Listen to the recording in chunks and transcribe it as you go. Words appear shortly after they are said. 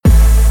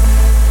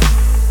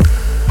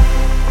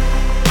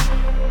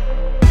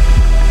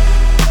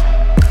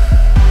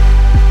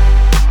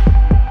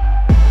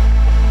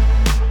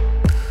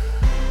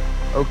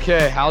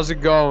Okay, how's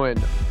it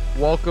going?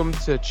 Welcome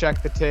to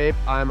Check the Tape.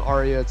 I'm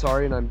Arya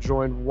Atari, and I'm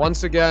joined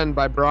once again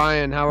by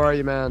Brian. How are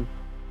you, man?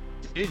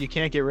 Dude, you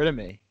can't get rid of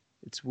me.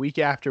 It's week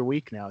after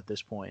week now at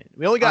this point.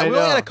 We only got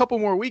a couple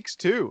more weeks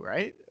too,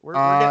 right? We're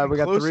getting we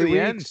got close 3 to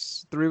the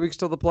weeks. 3 weeks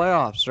till the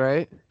playoffs,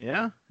 right?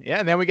 end. Yeah,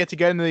 and then we get to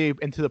get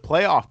into the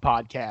playoff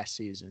podcast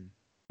season.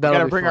 We That'll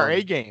gotta be bring fun. our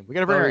A game. We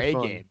gotta bring That'll our be A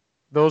fun. game.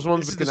 Those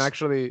ones we can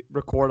actually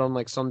record on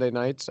like Sunday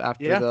nights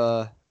after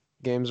the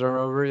games are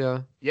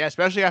over. Yeah,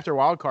 especially after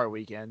wild card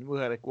weekend.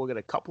 We'll get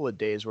a couple of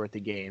days worth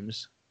of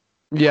games.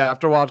 Yeah,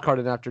 after wild card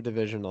and after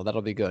divisional,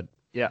 that'll be good.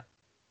 Yeah.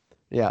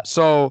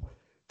 So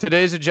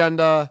today's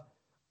agenda,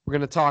 we're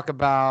gonna talk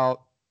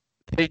about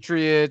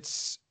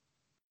Patriots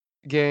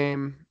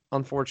game.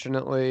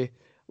 Unfortunately,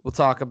 we'll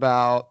talk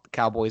about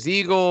Cowboys,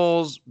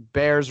 Eagles,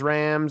 Bears,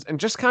 Rams, and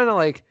just kind of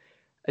like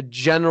a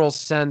general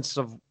sense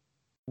of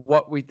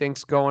what we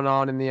think's going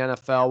on in the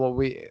NFL,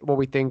 what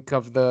we think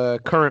of the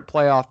current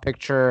playoff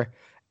picture,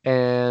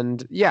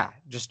 and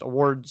just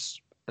awards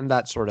and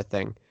that sort of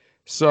thing.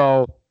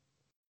 So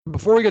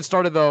before we get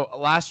started, though,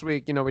 last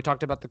week, we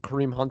talked about the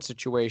Kareem Hunt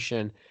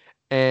situation,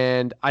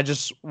 and I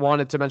just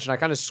wanted to mention I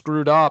kind of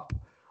screwed up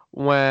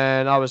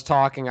when I was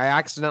talking. I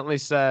accidentally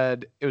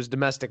said it was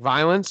domestic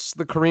violence,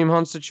 the Kareem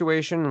Hunt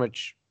situation,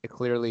 which it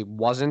clearly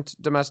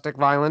wasn't domestic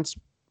violence.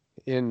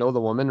 You didn't know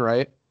the woman,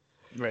 right?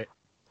 Right.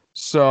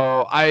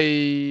 So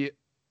I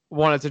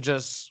wanted to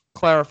just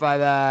clarify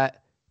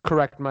that,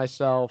 correct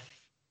myself,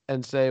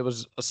 and say it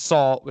was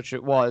assault, which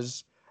it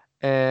was.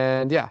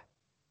 And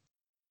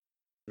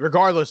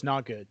regardless,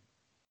 not good.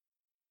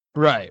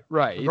 Right.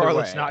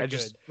 Regardless, not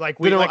good. Like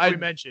we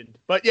mentioned.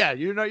 But yeah,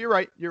 you're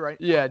right. You're right.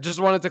 Yeah, just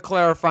wanted to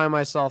clarify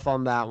myself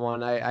on that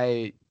one.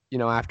 I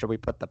after we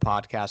put the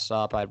podcast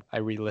up, I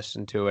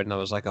re-listened to it and I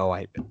was like, oh,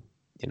 I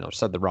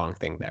said the wrong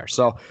thing there.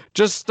 So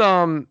just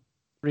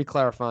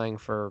re-clarifying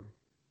for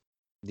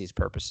these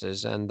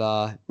purposes, and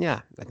I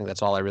think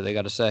that's all I really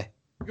got to say.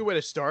 Good way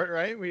to start,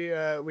 right? We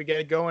get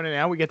it going, and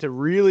now we get to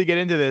really get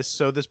into this.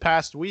 So this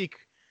past week,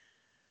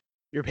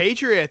 your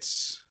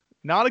Patriots,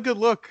 not a good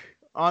look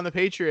on the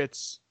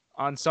Patriots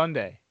on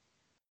Sunday.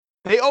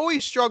 They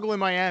always struggle in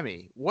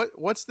Miami.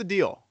 What's the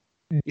deal?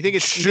 You think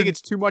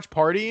it's too much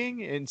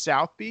partying in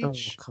South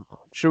Beach? Oh, come on.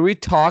 Should we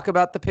talk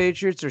about the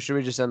Patriots, or should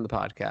we just end the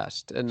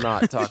podcast and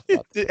not talk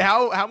about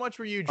How much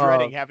were you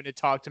dreading having to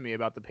talk to me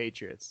about the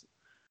Patriots?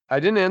 I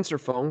didn't answer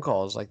phone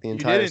calls like the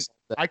entire.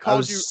 I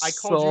called you the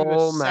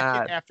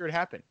second after it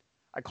happened.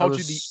 I called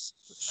you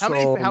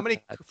how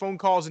many phone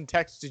calls and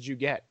texts did you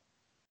get?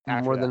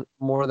 More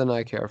than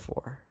I care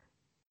for.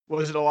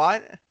 Was it a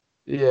lot?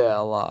 Yeah,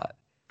 a lot.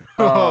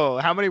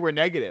 How many were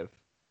negative?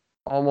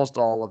 Almost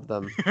all of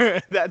them.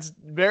 That's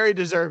very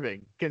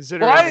deserving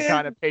considering the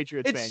kind of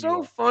Patriots fan you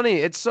are.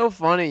 It's so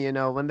funny,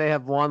 when they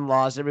have one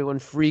loss, everyone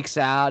freaks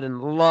out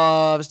and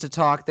loves to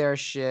talk their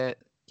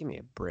shit. Give me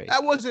a break.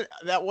 That was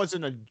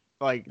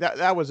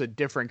a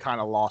different kind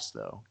of loss,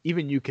 though.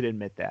 Even you could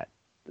admit that.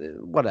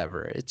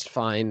 Whatever, it's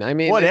fine. I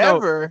mean,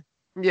 whatever.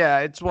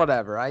 It's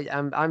whatever.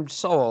 I'm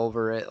so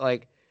over it.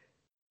 Like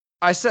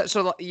I said,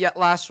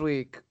 last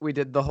week we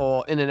did the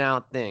whole in and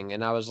out thing,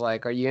 and I was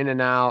like, "Are you in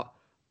and out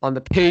on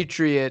the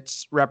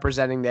Patriots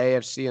representing the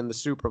AFC in the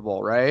Super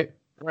Bowl?" Right.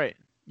 Right.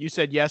 You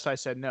said yes. I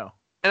said no.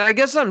 And I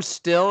guess I'm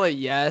still a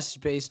yes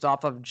based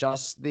off of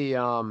just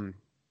the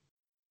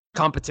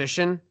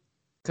competition.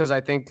 Because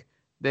I think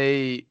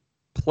they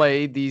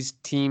play these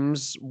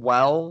teams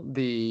well.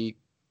 The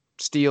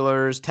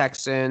Steelers,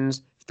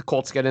 Texans, if the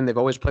Colts get in, they've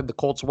always played the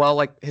Colts well,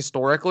 like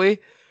historically.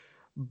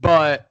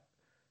 But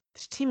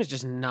this team has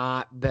just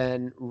not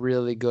been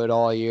really good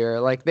all year.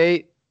 Like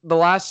the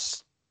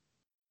last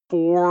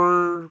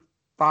 4-5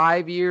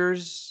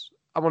 years,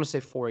 I want to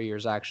say 4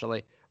 years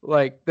actually.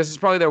 Like this is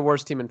probably their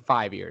worst team in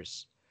 5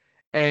 years.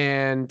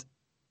 And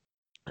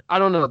I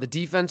don't know. The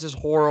defense is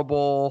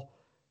horrible.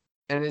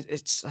 And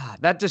it's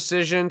that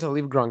decision to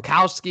leave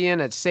Gronkowski in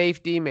at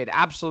safety made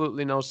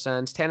absolutely no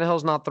sense.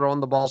 Tannehill's not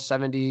throwing the ball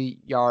 70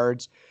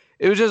 yards.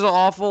 It was just an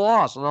awful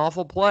loss, an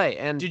awful play.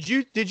 And did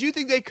you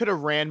think they could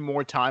have ran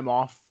more time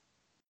off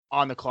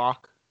on the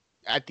clock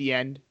at the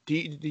end?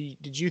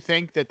 Did you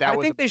think that was?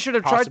 I think they should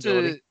have tried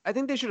to. I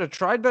think they should have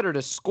tried better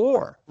to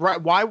score.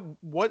 Right? Why?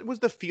 What was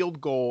the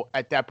field goal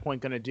at that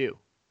point going to do?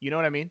 You know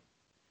what I mean?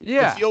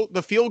 Yeah.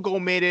 The field goal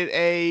made it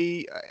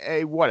a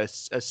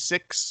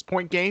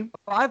 6-point game?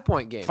 A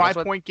 5-point game.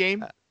 5-point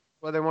game?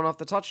 Where they went off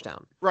the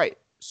touchdown. Right.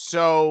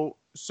 So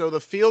the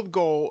field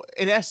goal,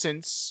 in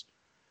essence,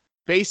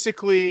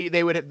 basically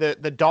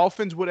the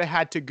Dolphins would have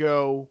had to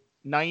go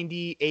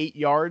 98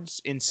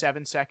 yards in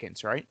 7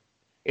 seconds, right?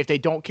 If they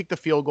don't kick the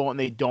field goal and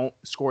they don't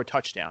score a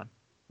touchdown,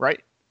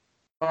 right?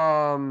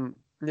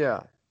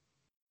 Yeah.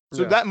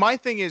 So that my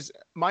thing is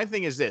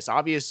this.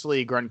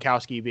 Obviously,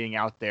 Gronkowski being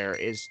out there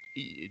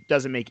it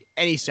doesn't make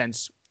any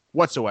sense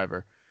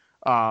whatsoever,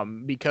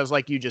 because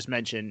like you just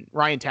mentioned,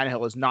 Ryan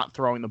Tannehill is not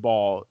throwing the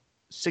ball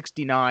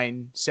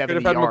 69,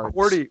 70 yards.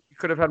 You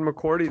could have had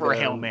McCourty for a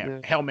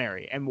Hail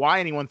Mary. And why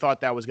anyone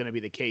thought that was going to be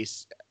the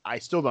case, I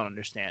still don't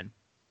understand.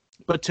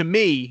 But to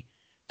me,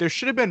 there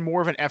should have been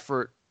more of an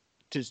effort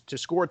to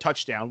score a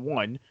touchdown,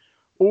 one,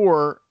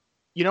 or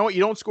you know what, you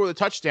don't score the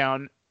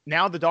touchdown.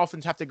 Now the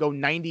Dolphins have to go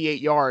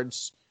 98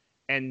 yards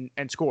and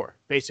score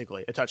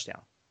basically a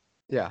touchdown.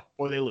 Yeah.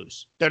 Or they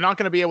lose. They're not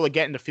going to be able to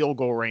get into field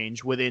goal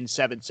range within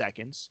 7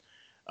 seconds.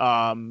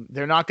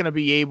 They're not going to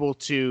be able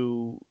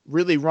to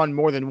really run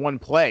more than one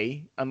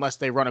play unless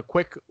they run a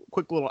quick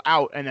little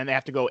out and then they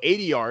have to go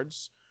 80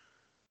 yards.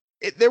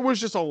 There was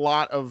just a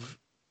lot of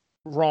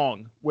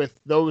wrong with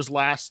those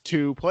last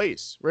two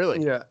plays,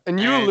 really. Yeah, and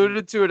you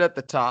alluded to it at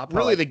the top.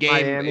 Really, the game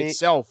Miami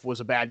itself was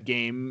a bad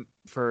game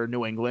for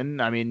New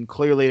England. I mean,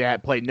 clearly they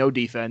had played no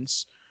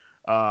defense.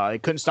 They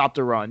couldn't stop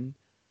the run.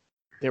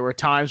 There were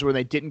times where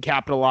they didn't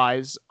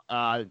capitalize.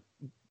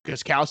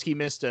 Gostkowski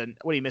missed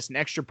an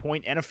extra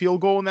point and a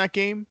field goal in that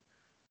game.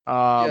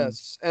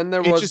 Yes, and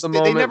there was the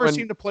moment they never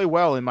seemed to play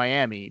well in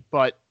Miami.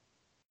 But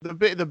the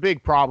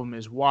big problem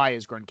is, why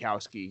is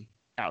Gronkowski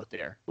out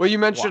there? Well, you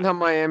mentioned how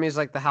Miami's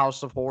like the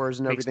house of horrors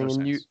and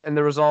everything, and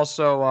there was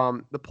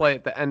also the play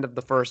at the end of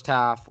the first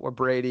half where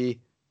Brady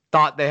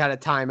thought they had a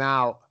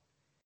timeout,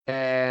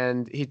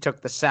 and he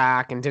took the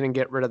sack and didn't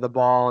get rid of the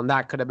ball, and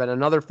that could have been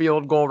another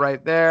field goal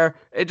right there.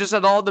 It just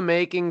had all the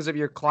makings of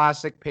your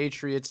classic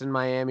Patriots in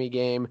Miami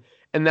game,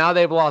 and now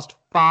they've lost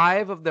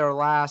 5 of their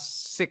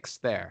last 6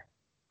 there.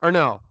 Or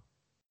no.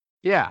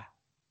 Yeah.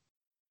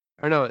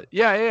 Or no.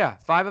 Yeah.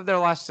 5 of their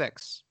last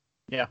 6.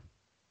 Yeah.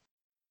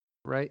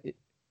 Right?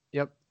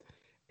 Yep.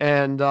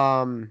 And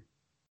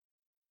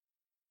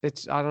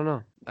it's, I don't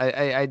know.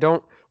 I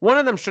don't. One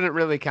of them shouldn't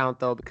really count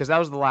though, because that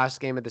was the last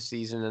game of the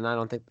season, and I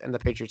don't think, and the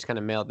Patriots kind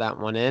of mailed that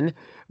one in.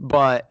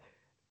 But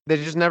they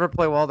just never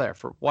play well there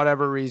for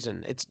whatever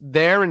reason. It's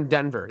there in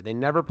Denver. They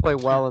never play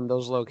well in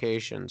those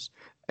locations,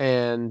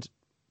 and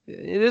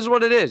it is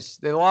what it is.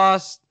 They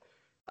lost.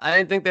 I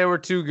didn't think they were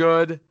too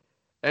good,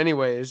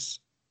 anyways.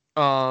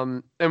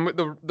 And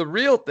the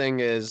real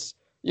thing is,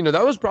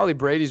 that was probably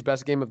Brady's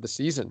best game of the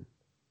season.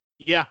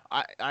 Yeah,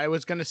 I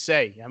was going to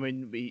say. I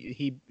mean,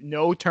 he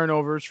no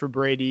turnovers for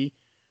Brady,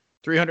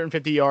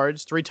 350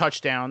 yards, 3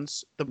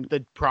 touchdowns.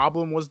 The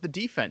problem was the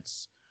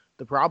defense.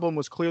 The problem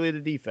was clearly the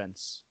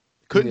defense.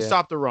 Couldn't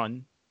stop the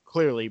run,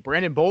 clearly.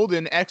 Brandon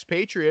Bolden,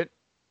 ex-Patriot,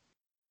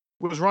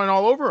 was running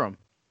all over him.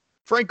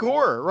 Frank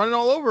Gore running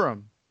all over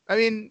him. I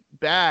mean,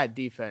 bad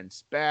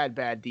defense.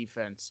 Bad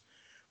defense.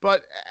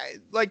 But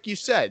like you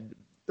said,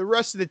 the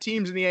rest of the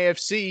teams in the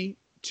AFC,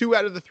 2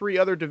 out of the 3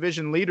 other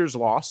division leaders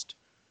lost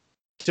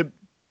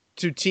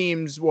to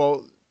teams.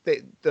 Well,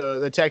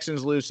 the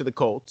Texans lose to the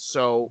Colts,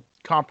 so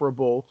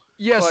comparable.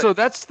 Yeah, so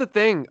that's the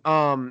thing.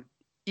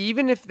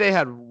 Even if they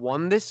had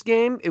won this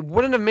game, it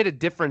wouldn't have made a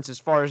difference as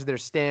far as their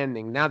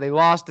standing. Now they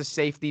lost the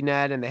safety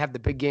net, and they have the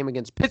big game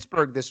against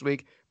Pittsburgh this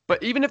week.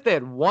 But even if they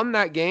had won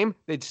that game,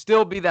 they'd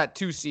still be that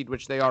 2 seed,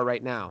 which they are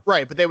right now.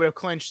 Right, but they would have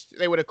clinched.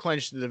 They would have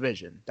clinched the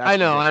division. I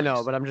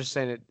know, but I'm just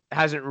saying it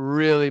hasn't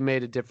really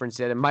made a difference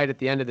yet. It might at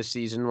the end of the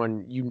season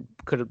when you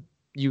could have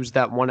used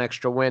that 1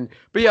 extra win.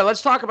 But yeah,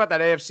 let's talk about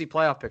that AFC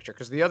playoff picture,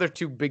 because the other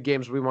 2 big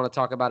games we want to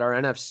talk about are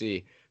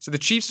NFC. So the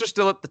Chiefs are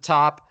still at the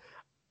top.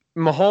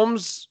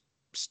 Mahomes,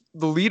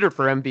 the leader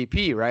for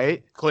MVP,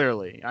 right?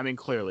 Clearly,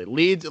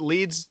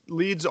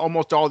 leads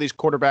almost all these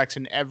quarterbacks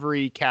in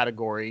every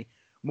category.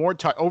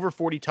 Over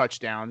 40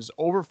 touchdowns,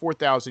 over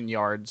 4,000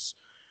 yards.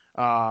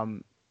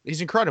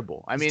 He's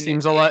incredible. I mean,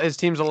 his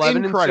team's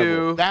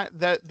 11-2.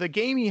 That the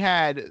game he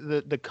had,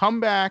 the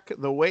comeback,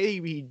 the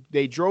way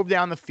they drove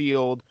down the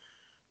field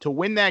to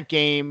win that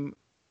game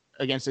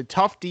against a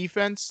tough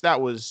defense.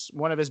 That was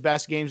one of his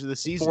best games of the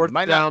season. Fourth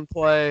down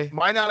play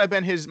might not have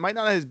his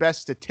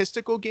best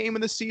statistical game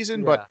of the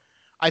season, but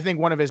I think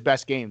one of his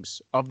best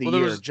games of the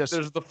year.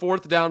 There's the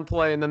 4th down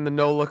play and then the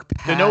no look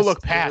pass. The no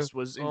look pass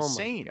was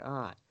insane. Oh my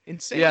God.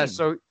 Insane. Yeah,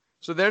 so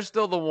they're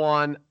still the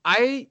one.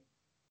 I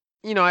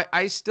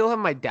still have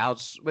my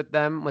doubts with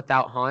them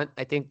without Hunt.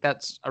 I think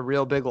that's a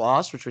real big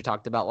loss, which we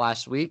talked about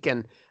last week,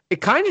 and it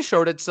kind of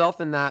showed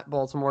itself in that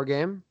Baltimore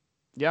game.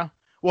 Yeah.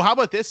 Well, how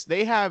about this?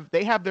 They have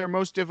their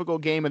most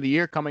difficult game of the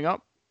year coming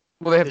up.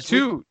 Well, they have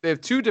 2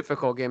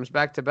 difficult games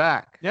back to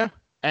back. Yeah.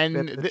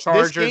 And the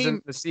Chargers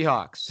and the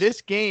Seahawks.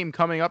 This game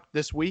coming up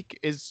this week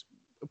is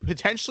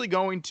potentially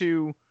going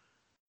to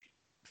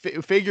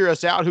figure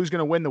us out who's going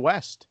to win the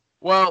West.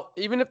 Well,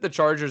 even if the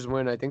Chargers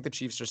win, I think the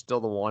Chiefs are still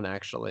the one,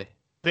 actually.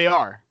 They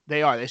are.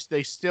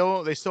 They still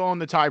own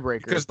the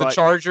tiebreaker. Because the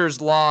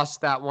Chargers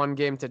lost that one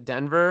game to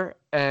Denver,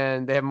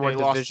 and they have more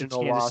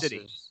divisional losses.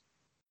 City.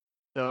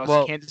 They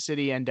lost Kansas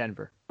City and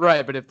Denver.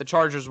 Right, but if the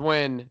Chargers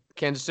win,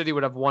 Kansas City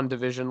would have 1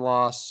 division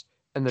loss,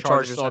 and the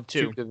Chargers have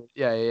 2.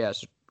 Yeah.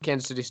 So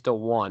Kansas City still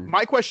won.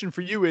 My question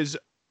for you is,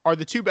 are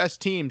the 2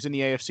 best teams in the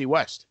AFC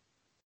West?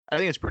 I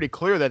think it's pretty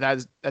clear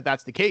that's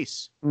the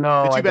case.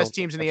 No, the 2 best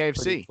teams in the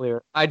AFC.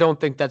 Clear. I don't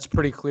think that's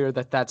pretty clear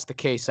that that's the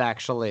case,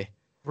 actually.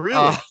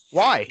 Really?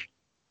 Why?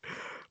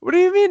 What do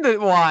you mean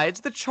why?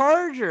 It's the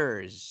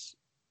Chargers.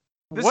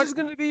 This is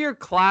going to be your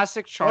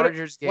classic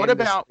Chargers game.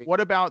 What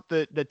about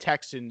the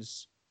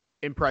Texans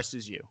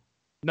impresses you?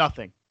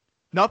 Nothing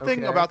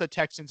about the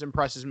Texans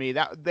impresses me.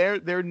 That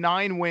their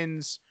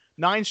 9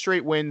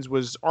 straight wins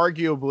was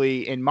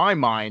arguably, in my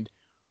mind,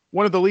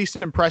 one of the least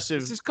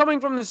impressive. This is coming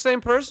from the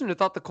same person who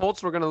thought the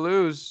Colts were going to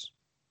lose.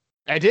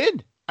 I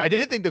did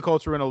think the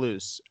Colts were going to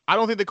lose. I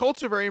don't think the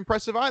Colts are very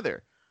impressive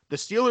either. The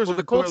Steelers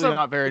are clearly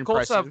not very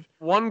impressive. The Colts have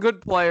one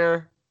good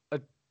player, a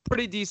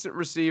pretty decent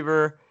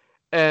receiver,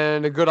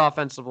 and a good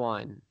offensive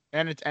line.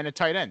 And a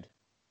tight end.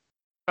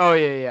 Oh,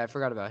 yeah. I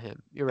forgot about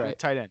him. You're right. And a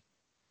tight end.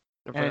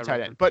 And a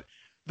tight end. But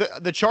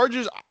the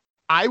Chargers,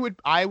 I would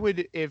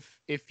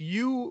if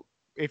you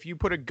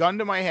put a gun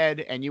to my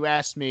head and you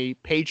asked me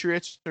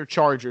Patriots or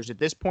Chargers at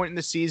this point in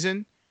the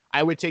season,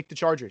 I would take the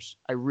Chargers.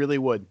 I really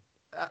would.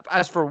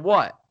 As for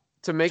what?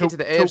 To make it to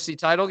the AFC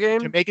title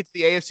game? To make it to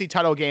the AFC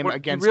title game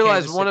against you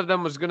realize Kansas one City. of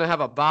them was going to have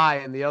a bye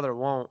and the other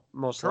won't,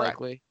 most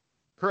likely.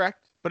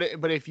 Correct. But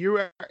if you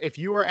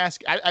are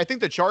asking, I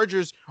think the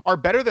Chargers are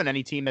better than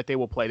any team that they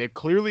will play.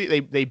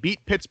 They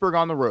beat Pittsburgh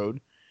on the road.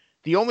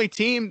 The only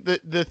team,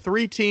 the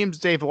three teams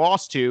they've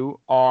lost to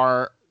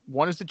are,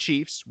 one is the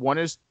Chiefs, one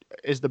is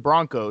the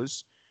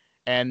Broncos,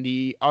 and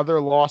the other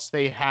loss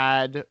they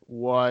had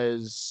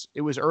was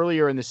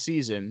earlier in the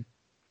season.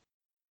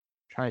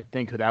 I'm trying to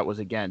think who that was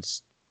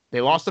against.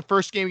 They lost the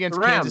first game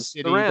against Kansas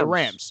City. The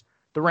Rams.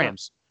 Yeah.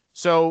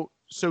 So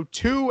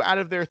 2 out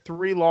of their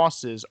 3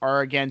 losses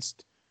are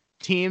against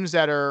teams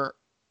that are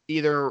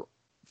either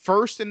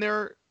first in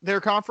their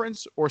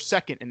conference or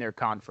second in their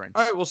conference.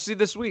 All right, we'll see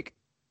this week.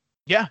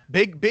 Yeah,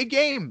 big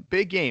game.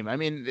 I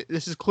mean,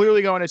 this is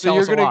clearly going to tell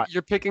us a lot.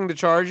 You're picking the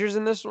Chargers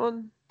in this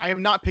one? I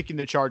am not picking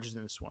the Chargers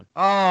in this one.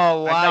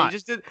 Oh, wow. You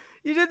just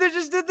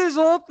did this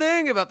whole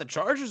thing about the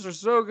Chargers are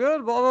so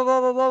good, blah, blah,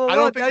 blah, blah, blah. I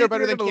don't think they're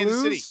better than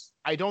Kansas City.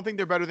 I don't think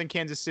they're better than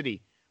Kansas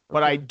City,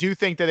 but I do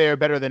think that they are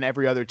better than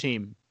every other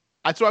team.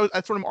 That's what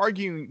I'm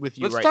arguing with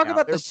you right now. Let's talk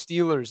about the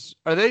Steelers.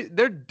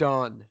 They're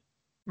done.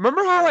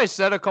 Remember how I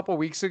said a couple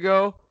weeks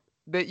ago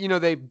that,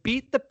 they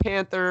beat the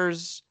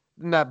Panthers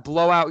in that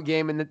blowout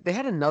game, and they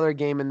had another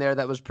game in there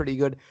that was pretty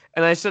good.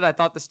 And I said I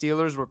thought the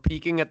Steelers were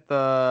peaking at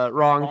the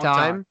wrong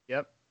time.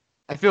 Yep.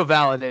 I feel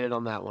validated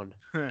on that one.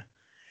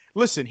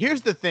 Listen,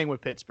 here's the thing with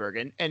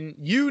Pittsburgh, and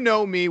you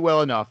know me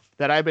well enough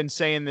that I've been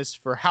saying this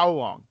for how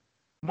long?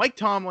 Mike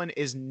Tomlin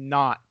is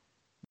not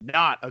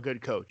a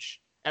good coach.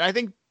 And I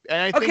think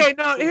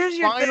here's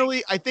your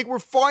thing. I think we're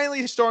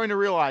finally starting to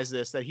realize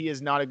this, that he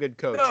is not a good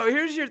coach. No,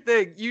 here's your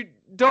thing. You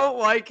don't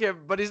like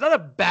him, but he's not a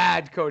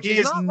bad coach. He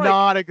is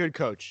not a good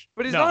coach.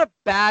 But he's not a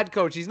bad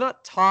coach. He's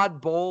not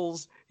Todd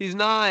Bowles. He's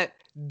not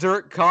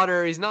Dirk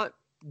Cutter. He's not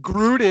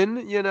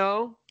Gruden,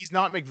 He's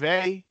not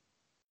McVay.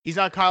 He's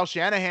not Kyle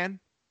Shanahan.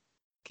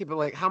 Okay,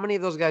 but how many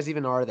of those guys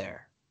even are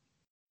there?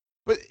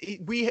 But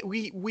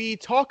we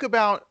talk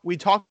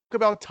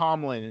about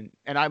Tomlin,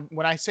 and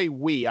when I say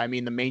we, I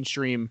mean the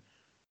mainstream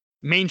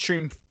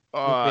media,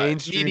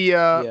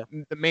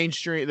 the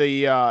mainstream,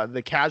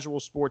 the casual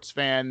sports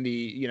fan,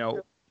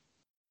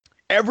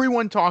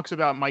 everyone talks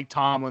about Mike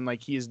Tomlin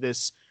like he is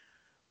this,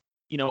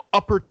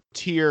 upper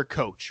tier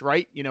coach,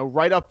 right?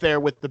 Right up there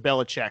with the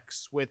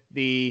Belichicks, with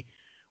the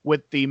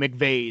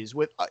McVays,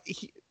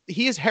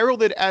 he is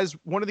heralded as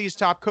one of these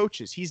top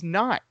coaches. He's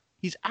not.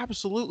 He's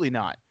absolutely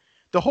not.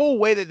 The whole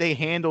way that they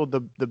handled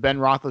the Ben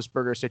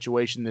Roethlisberger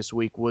situation this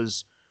week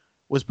was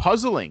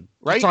puzzling,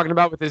 right? You're talking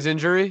about with his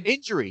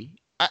injury?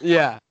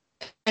 Yeah.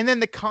 And then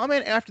the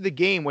comment after the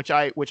game, which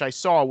I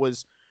saw,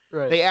 was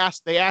they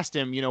asked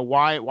him,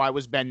 why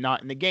was Ben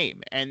not in the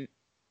game? And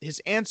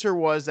his answer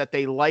was that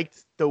they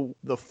liked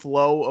the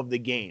flow of the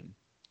game.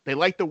 They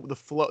liked the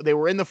flow. They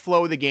were in the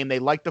flow of the game. They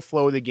liked the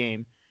flow of the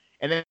game.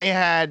 And then they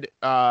had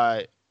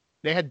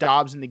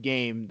Dobbs in the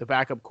game, the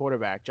backup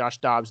quarterback, Josh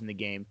Dobbs in the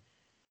game.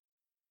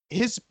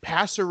 His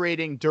passer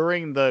rating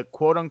during the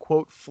quote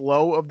unquote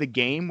flow of the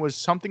game was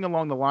something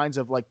along the lines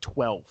of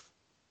 12.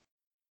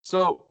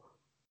 So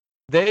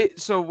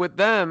with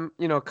them,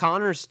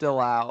 Connor's still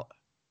out.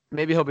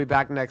 Maybe he'll be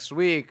back next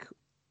week.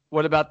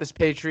 What about this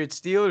Patriots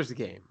Steelers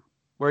game?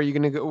 Where are you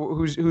going to go?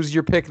 Who's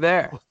your pick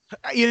there?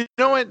 You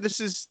know what?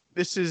 This is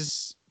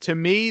to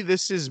me,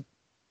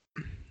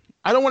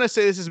 I don't want to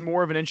say this is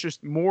more of an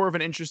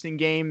interesting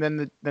game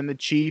than the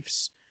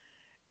Chiefs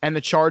and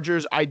the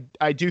Chargers. I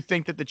do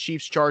think that the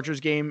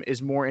Chiefs-Chargers game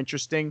is more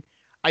interesting.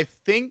 I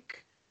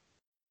think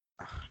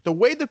the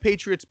way the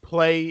Patriots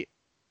play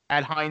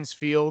at Heinz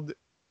Field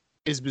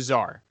is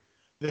bizarre.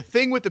 The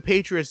thing with the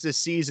Patriots this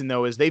season,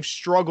 though, is they've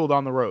struggled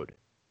on the road.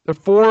 They're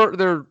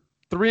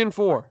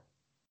 3-4.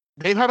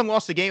 They haven't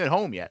lost a game at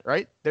home yet,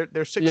 right? They're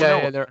 6-0.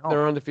 Yeah,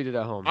 they're undefeated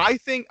at home. I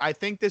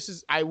think this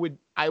is. I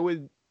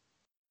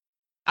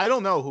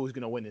don't know who's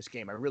going to win this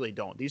game. I really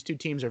don't. These two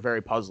teams are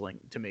very puzzling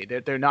to me.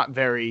 They're not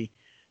very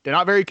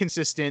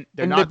consistent.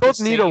 They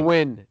both need a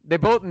win. They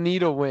both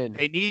need a win.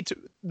 They need to.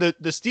 The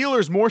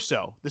Steelers more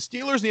so. The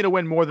Steelers need a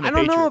win more than the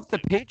Patriots. I don't know if the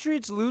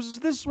Patriots lose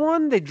this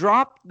one. They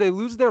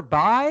lose their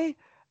bye.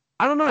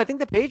 I don't know. I think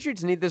the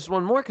Patriots need this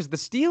one more because the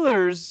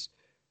Steelers.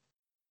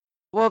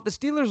 Well, if the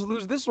Steelers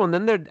lose this one,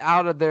 then they're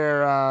out of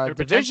their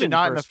division.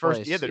 Not in the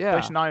first. Yeah,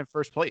 they're not in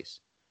first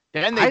place.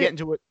 Then they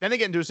get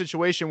into a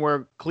situation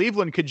where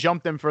Cleveland could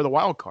jump them for the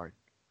wild card.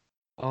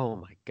 Oh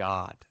my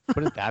God.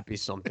 Wouldn't that be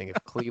something if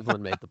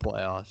Cleveland made the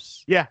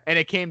playoffs? Yeah, and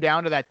it came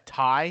down to that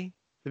tie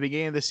at the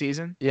beginning of the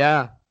season.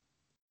 Yeah.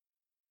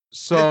 The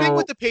thing So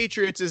with the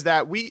Patriots is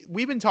that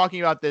we've been talking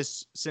about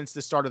this since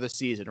the start of the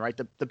season, right?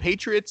 The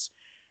Patriots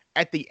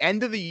at the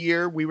end of the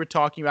year, we were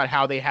talking about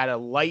how they had a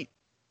light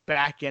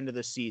back end of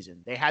the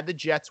season. They had the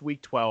Jets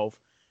week 12.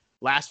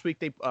 Last week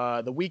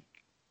the week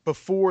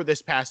before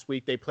this past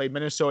week they played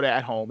Minnesota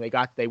at home.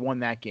 They won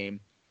that game.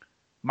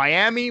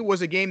 Miami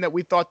was a game that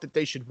we thought that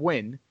they should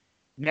win.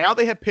 Now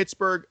they have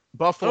Pittsburgh, I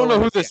Buffalo. don't know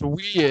and who the this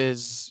we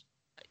is.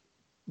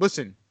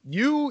 Listen,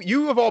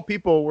 you of all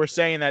people were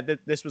saying that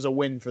this was a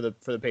win for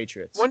the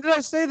Patriots. When did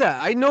I say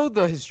that? I know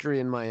the history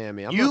in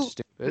Miami. I'm not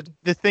stupid.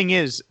 The thing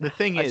is, I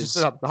just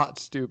said I'm not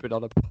stupid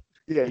on a.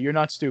 yeah, you're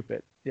not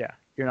stupid. Yeah,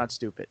 you're not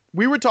stupid.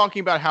 We were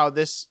talking about how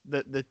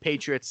the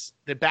Patriots,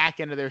 the back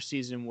end of their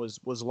season was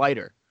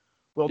lighter.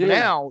 Well,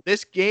 now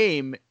this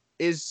game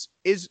is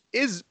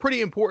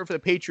pretty important for the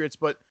Patriots,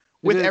 but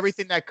with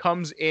everything that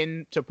comes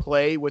into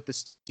play with the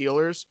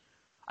Steelers,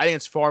 I think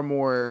it's far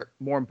more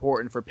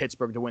important for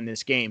Pittsburgh to win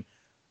this game.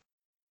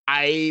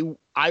 I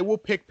will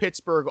pick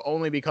Pittsburgh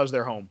only because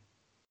they're home.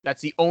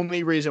 That's the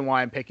only reason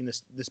why I'm picking the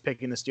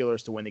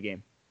Steelers to win the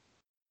game.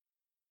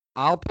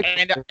 I'll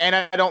pick, and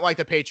I don't like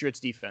the Patriots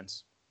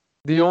defense.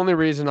 The only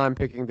reason I'm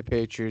picking the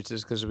Patriots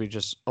is because we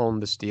just own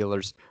the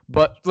Steelers.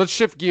 But let's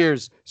shift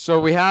gears. So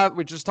we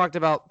just talked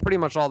about pretty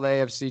much all the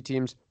AFC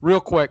teams. Real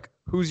quick,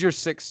 who's your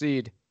 6th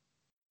seed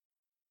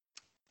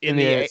in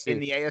the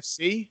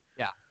AFC?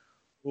 Yeah.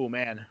 Oh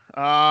man.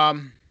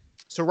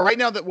 So right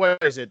now,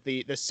 what is it?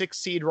 The 6th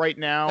seed right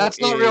now. That's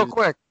not real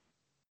quick.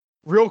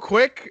 Real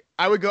quick,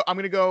 I'm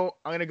gonna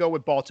go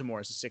with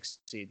Baltimore as the 6th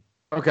seed.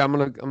 Okay, I'm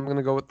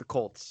gonna go with the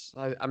Colts.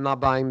 I'm not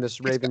buying this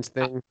Ravens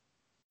thing.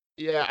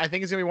 Yeah, I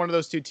think it's gonna be one of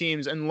those two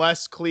teams,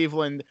 unless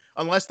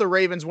the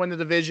Ravens win the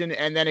division,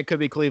 and then it could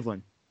be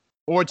Cleveland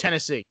or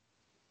Tennessee.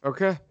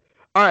 Okay.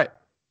 All right.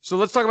 So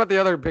let's talk about the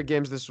other big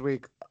games this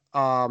week.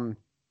 The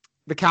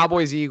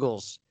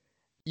Cowboys-Eagles.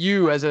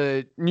 You, as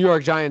a New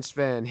York Giants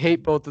fan,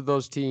 hate both of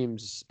those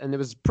teams, and it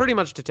was pretty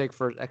much to take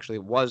first. Actually,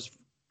 it was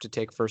to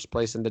take first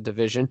place in the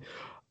division.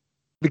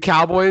 The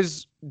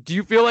Cowboys. Do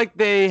you feel like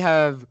they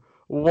have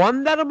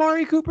won that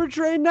Amari Cooper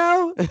trade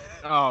now?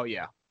 Oh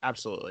yeah,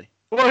 absolutely.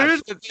 Well,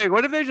 here's the thing.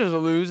 What if they just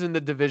lose in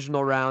the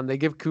divisional round? They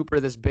give Cooper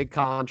this big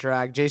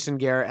contract. Jason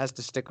Garrett has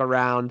to stick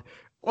around.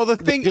 Well, the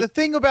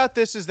thing about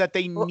this is that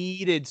they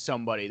needed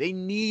somebody. They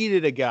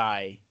needed a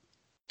guy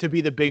to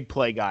be the big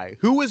play guy.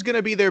 Who was going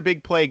to be their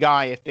big play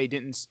guy if they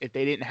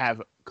didn't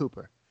have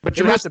Cooper? But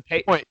you have to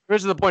pay.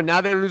 Here's the point.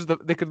 Now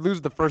they could lose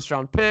the first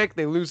round pick.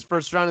 They lose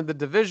first round in the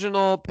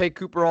divisional. Pay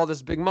Cooper all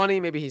this big money.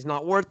 Maybe he's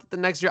not worth it the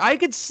next year. I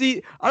could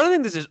see. I don't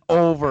think this is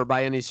over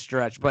by any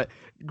stretch. But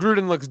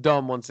Gruden looks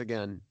dumb once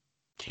again.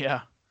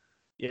 Yeah.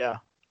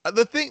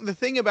 The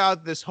thing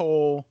about this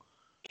whole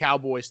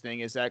Cowboys thing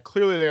is that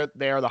clearly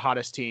they are the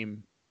hottest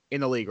team in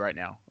the league right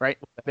now, right?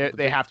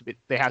 They have to be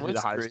the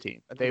hottest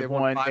team. They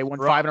won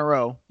 5 in a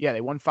row. Yeah,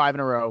 they won 5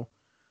 in a row.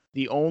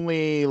 The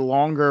only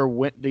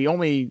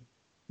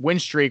win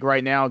streak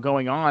right now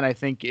going on, I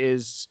think,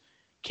 is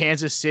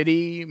Kansas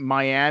City,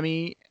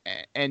 Miami,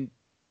 and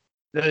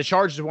the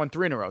Chargers have won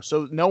 3 in a row.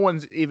 So no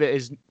one's even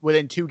is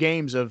within 2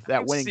 games of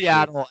that winning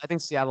Seattle. I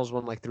think Seattle's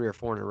won like 3 or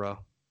 4 in a row.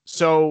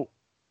 So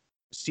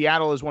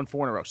Seattle has won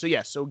 4 in a row. So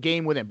yes, so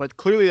game within. But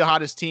clearly the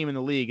hottest team in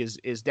the league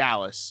is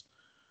Dallas.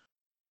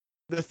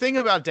 The thing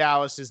about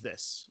Dallas is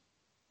this.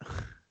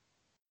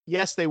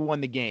 Yes, they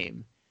won the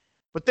game.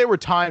 But there were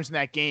times in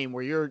that game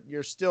where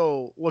you're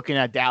still looking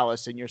at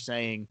Dallas and you're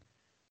saying,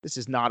 this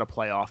is not a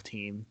playoff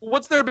team.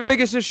 What's their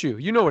biggest issue?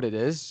 You know what it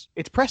is.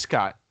 It's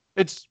Prescott.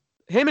 It's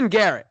him and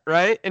Garrett,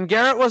 right? And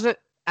Garrett wasn't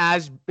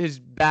as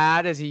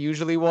bad as he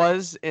usually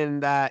was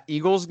in that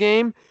Eagles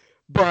game.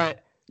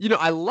 But,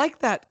 I like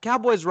that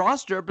Cowboys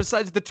roster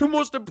besides the 2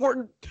 most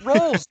important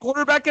roles,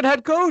 quarterback and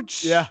head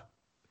coach. Yeah.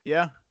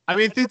 I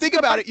mean, if you think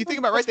about it,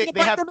 right?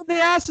 They have them in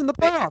the ass in the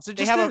playoffs.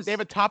 They have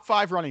a top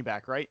 5 running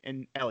back, right?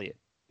 And Elliott.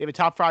 They have a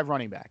top 5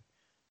 running back.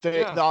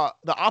 The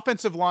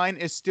offensive line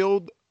is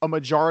still a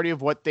majority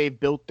of what they've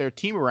built their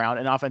team around,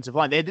 an offensive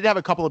line. They did have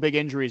a couple of big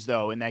injuries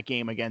though in that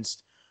game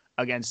against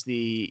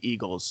the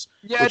Eagles.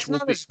 Yeah, it's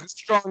not as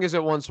strong as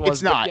it once was.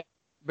 It's not.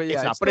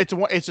 It's not. But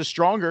it's a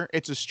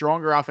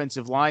stronger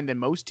offensive line than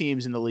most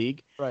teams in the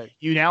league. Right.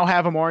 You now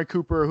have Amari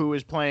Cooper, who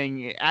is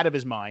playing out of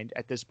his mind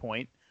at this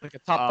point. Like a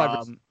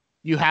top 5.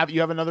 You have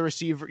another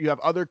receiver. You have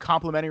other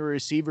complementary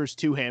receivers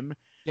to him.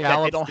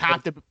 Yeah, they don't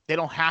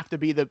have to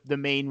be the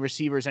main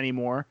receivers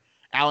anymore.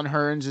 Allen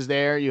Hurns is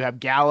there. You have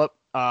Gallup,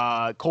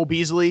 Cole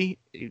Beasley.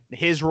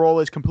 His role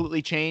is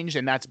completely changed,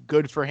 and that's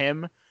good for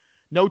him.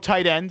 No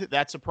tight end.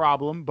 That's a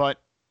problem,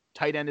 but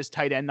tight end is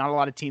tight end. Not a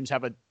lot of teams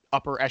have an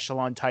upper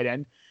echelon tight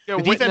end. The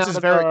defense is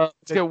very.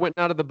 Let's get Witten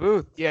out of the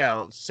booth.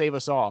 Yeah, save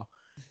us all.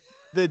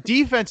 The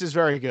defense is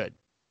very good.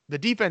 The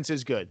defense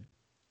is good.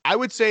 I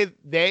would say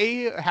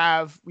they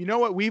have. You know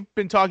what? We've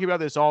been talking about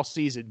this all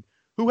season.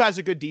 Who has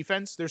a good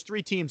defense? There's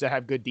 3 teams that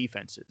have good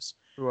defenses.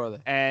 Who are they?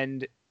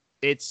 And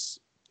it's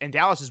and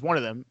Dallas is one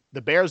of them.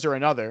 The Bears are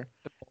another.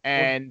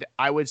 And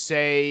I would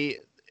say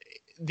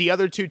the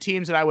other two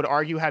teams that I would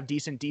argue have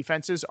decent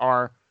defenses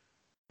are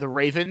the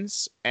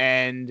Ravens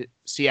and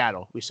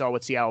Seattle. We saw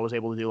what Seattle was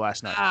able to do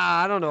last night.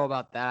 I don't know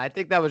about that. I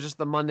think that was just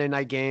the Monday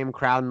night game,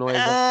 crowd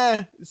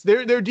noise.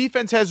 Their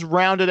defense has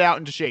rounded out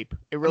into shape.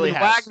 It really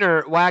has.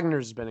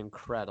 Wagner's been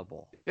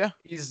incredible. Yeah.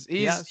 He's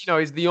he's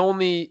the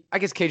only, I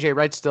guess KJ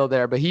Wright's still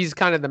there, but he's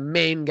kind of the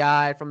main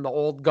guy from the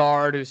old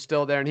guard who's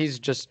still there, and he's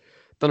just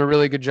done a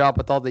really good job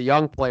with all the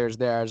young players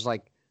there as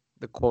like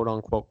the quote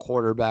unquote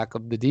quarterback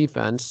of the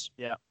defense.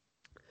 Yeah.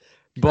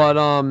 But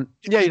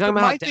you're talking about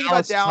my thing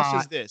about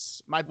Dallas is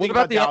this. What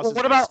about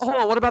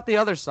the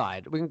other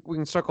side? We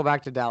can circle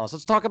back to Dallas.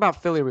 Let's talk about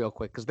Philly real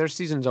quick because their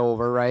season's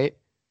over, right?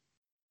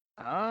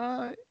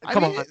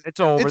 Come on,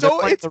 it's over. They're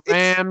playing the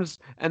Rams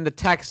and the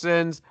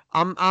Texans.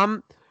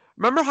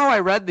 Remember how I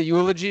read the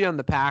eulogy on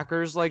the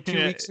Packers like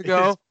 2 weeks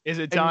ago? Is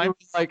it time?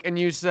 And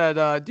you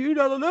said, dude,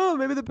 I don't know.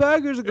 Maybe the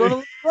Packers are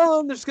going to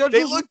run their schedule.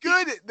 They look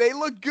good. They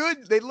look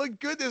good. They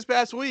looked good this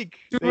past week.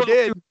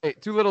 Too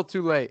little,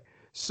 too late.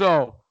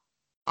 So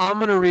I'm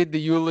going to read the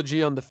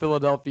eulogy on the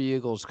Philadelphia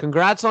Eagles.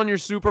 Congrats on your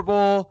Super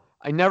Bowl.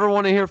 I never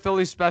want to hear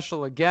Philly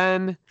special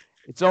again.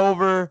 It's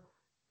over.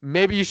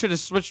 Maybe you should have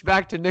switched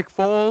back to Nick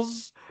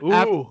Foles.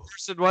 After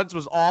Carson Wentz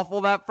was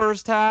awful that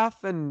first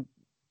half, and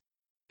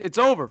it's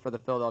over for the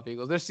Philadelphia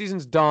Eagles. Their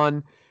season's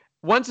done.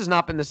 Wentz has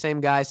not been the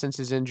same guy since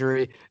his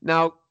injury.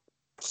 Now,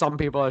 some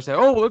people are saying,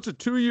 oh, well, it's a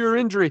 2-year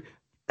injury.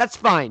 That's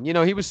fine. You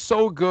know, he was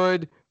so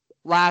good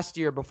last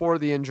year before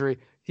the injury.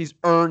 He's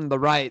earned the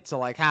right to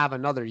like have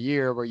another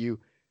year where you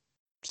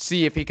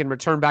see if he can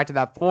return back to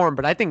that form.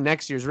 But I think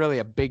next year is really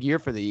a big year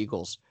for the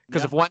Eagles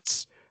because if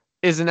Wentz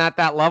isn't at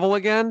that level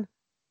again,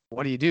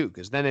 what do you do?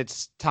 Because then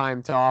it's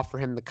time to offer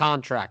him the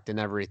contract and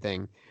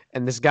everything.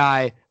 And this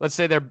guy, let's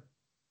say they're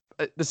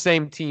the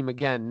same team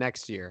again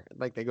next year,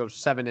 like they go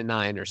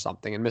 7-9 or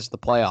something and miss the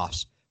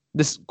playoffs.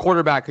 This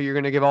quarterback who you're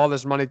going to give all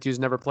this money to has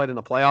never played in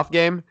a playoff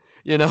game.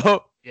 You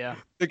know? Yeah.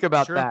 Think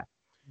about that.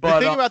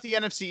 But the thing about the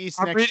NFC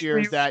East next year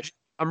is that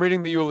I'm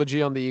reading the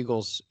eulogy on the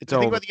Eagles. It's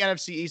over. The thing about the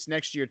NFC East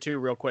next year too,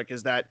 real quick,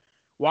 is that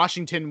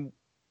Washington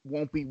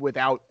won't be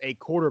without a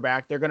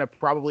quarterback. They're going to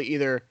probably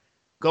either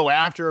go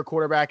after a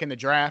quarterback in the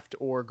draft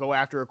or go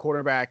after a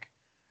quarterback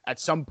at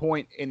some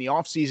point in the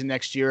offseason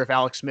next year if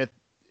Alex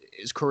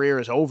Smith's career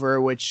is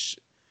over, which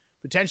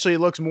potentially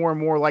looks more and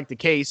more like the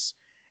case.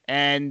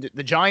 And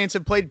the Giants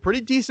have played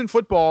pretty decent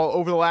football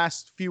over the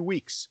last few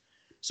weeks.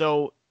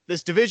 So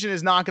this division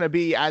is not going to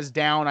be as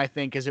down, I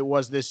think, as it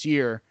was this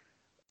year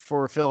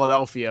for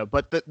Philadelphia.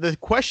 But the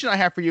question I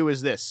have for you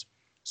is this.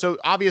 So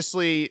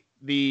obviously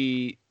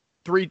the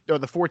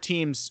 4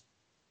 teams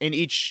in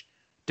each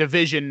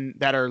division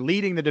that are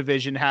leading the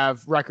division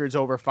have records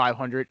over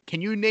 500.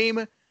 Can you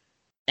name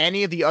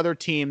any of the other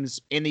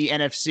teams in the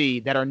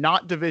NFC that are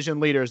not division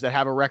leaders that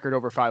have a record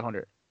over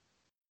 500?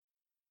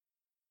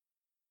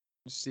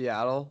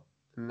 Seattle.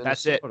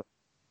 That's it.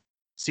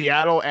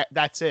 Seattle.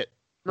 That's it.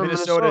 No,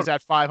 Minnesota is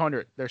at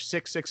 500. They're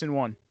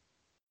 6-6-1.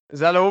 Is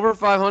that over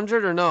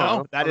 500 or no?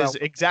 No, that is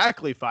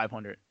exactly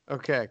 500.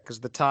 Okay, because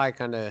the tie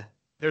kind of.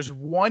 There's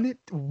one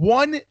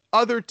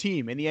other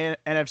team in the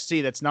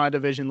NFC that's not a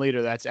division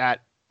leader that's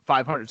at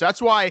 500. So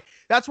that's why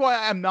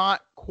I'm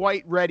not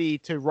quite ready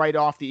to write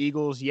off the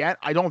Eagles yet.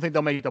 I don't think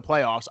they'll make the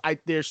playoffs.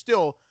 They're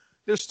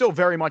still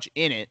very much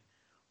in it.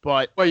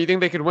 But you think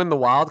they could win the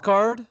wild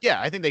card?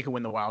 Yeah, I think they can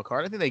win the wild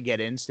card. I think they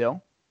get in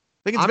still.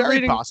 I think it's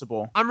very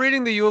possible. I'm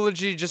reading the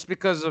eulogy just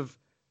because of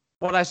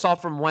what I saw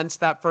from Wentz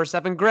that first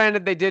half. And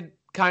granted, they did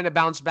kind of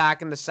bounce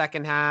back in the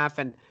second half.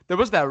 And there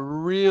was that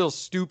real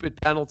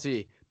stupid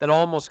penalty that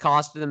almost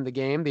costed them the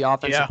game, the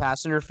offensive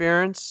pass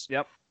interference.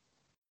 Yep.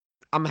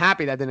 I'm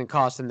happy that didn't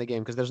cost them the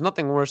game because there's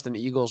nothing worse than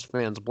Eagles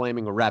fans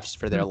blaming refs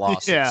for their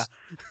losses. Yeah.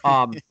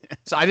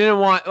 So I didn't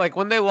want, like,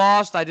 when they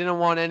lost, I didn't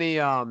want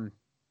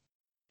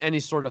any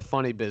sort of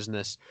funny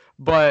business.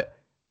 But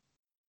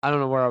I don't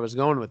know where I was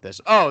going with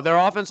this. Oh, their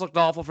offense looked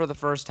awful for the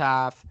first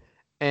half,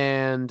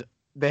 and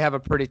they have a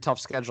pretty tough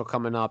schedule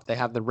coming up. They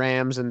have the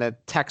Rams and the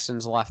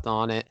Texans left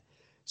on it.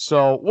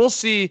 So we'll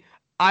see.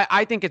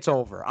 I think it's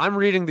over. I'm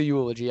reading the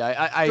eulogy.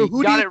 I so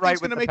who got do you it right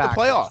think's with going to the make Packers.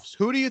 the playoffs?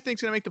 Who do you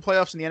think's going to make the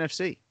playoffs in the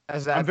NFC?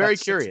 I'm very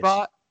curious.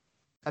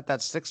 At that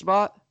 6th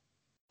spot?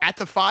 At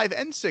the 5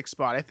 and 6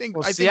 spot. I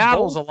think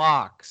Seattle's a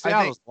lock.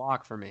 Seattle's a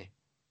lock for me.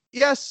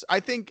 Yes, I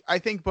think,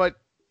 but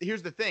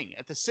here's the thing.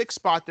 At the 6th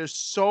spot, there's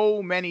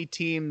so many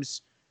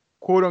teams,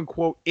 quote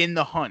unquote, in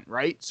the hunt,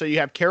 right? So you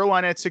have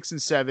Carolina at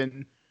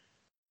 6-7,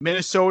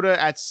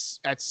 Minnesota at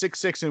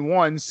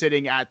 6-6-1,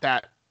 sitting at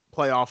that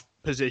playoff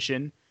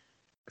position.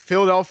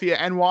 Philadelphia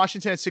and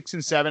Washington at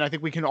 6-7. I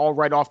think we can all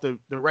write off the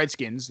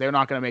Redskins. They're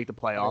not going to make the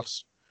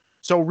playoffs.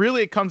 So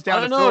really, it comes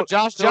down to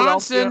Josh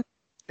Johnson.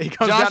 It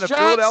comes down to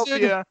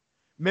Philadelphia,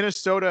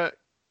 Minnesota,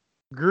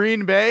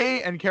 Green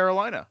Bay, and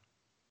Carolina.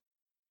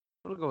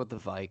 I'll go with the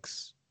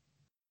Vikes.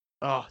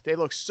 Oh, they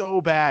look so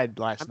bad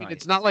last night.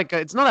 It's not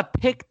a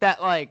pick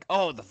that like,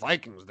 oh, the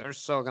Vikings, they're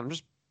so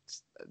good.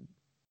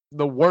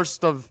 The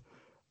worst of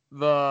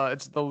the.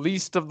 It's the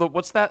least of the.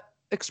 What's that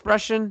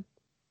expression?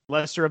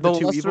 Lesser of the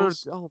two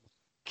evils. Oh,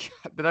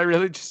 God, did I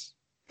really just?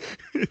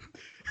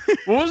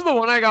 What was the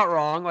one I got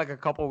wrong like a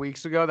couple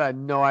weeks ago that I had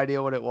no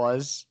idea what it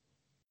was?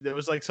 There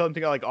was like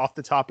something like off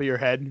the top of your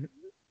head.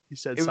 You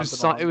said It was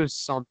something. it was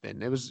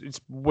something. It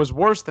was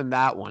worse than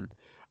that one.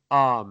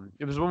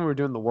 It was when we were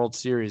doing the World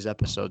Series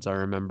episodes, I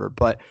remember.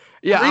 But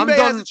yeah, Green I'm Bay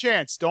done. has a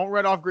chance. Don't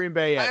write off Green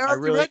Bay yet. I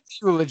already read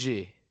the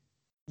eulogy.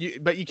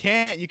 But you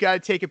can't. You got to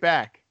take it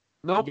back.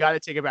 Nope. You got to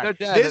take it back. They're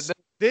dead.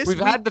 This we've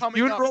week had the coming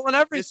funeral up, and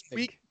everything. This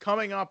week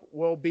coming up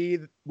will be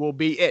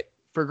it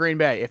for Green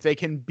Bay. If they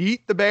can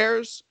beat the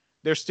Bears,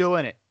 they're still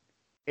in it.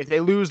 If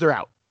they lose, they're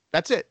out.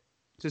 That's it.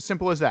 It's as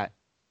simple as that.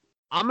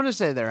 I'm gonna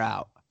say they're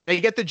out.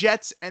 They get the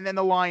Jets and then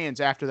the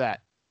Lions after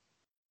that.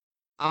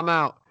 I'm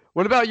out.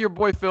 What about your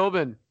boy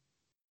Philbin?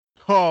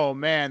 Oh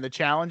man, the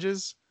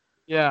challenges.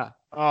 Yeah.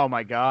 Oh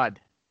my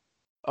God.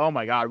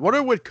 What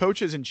are with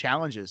coaches and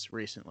challenges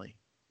recently?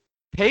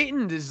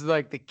 Peyton is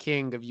like the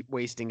king of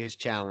wasting his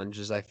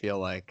challenges, I feel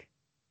like.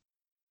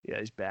 Yeah,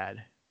 he's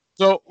bad.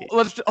 So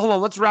let's hold on.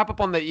 Let's wrap up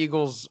on the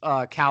Eagles,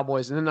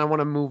 Cowboys, and then I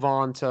want to move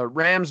on to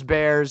Rams,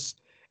 Bears,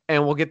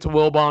 and we'll get to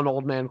Wilbon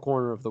Old Man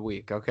Corner of the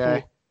week.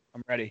 Okay. Cool.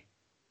 I'm ready.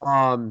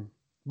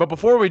 But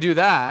before we do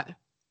that,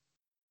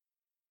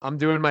 I'm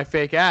doing my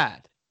fake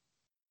ad.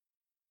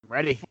 I'm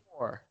ready.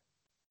 For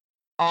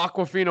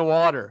Aquafina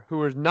Water,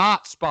 who is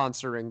not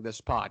sponsoring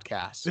this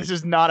podcast. This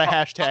is not a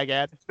hashtag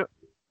ad.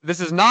 This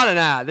is not an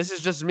ad. This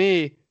is just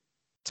me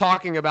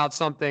talking about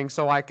something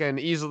so I can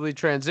easily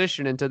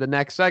transition into the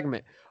next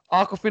segment.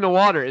 Aquafina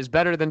Water is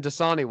better than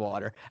Dasani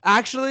water.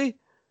 Actually,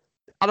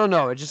 I don't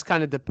know. It just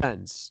kind of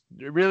depends.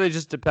 It really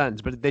just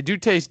depends. But they do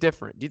taste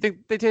different. Do you think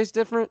they taste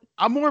different?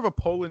 I'm more of a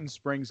Poland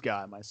Springs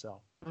guy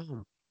myself.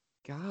 Oh,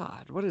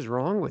 God. What is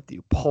wrong with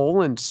you?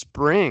 Poland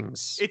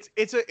Springs.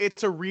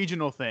 It's a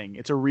regional thing.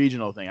 It's a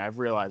regional thing. I've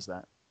realized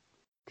that.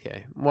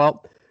 Okay.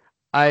 Well,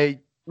 the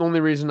only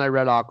reason I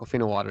read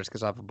Aquafina water is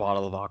because I have a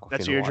bottle of Aquafina.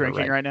 That's what you're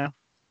drinking right now?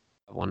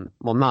 One.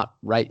 Well, not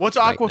right. What's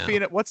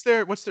Aquafina? Right,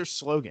 what's their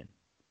slogan?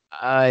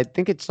 I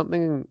think it's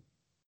something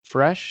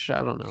fresh.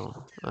 I don't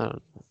know.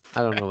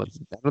 I don't know what.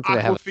 I don't think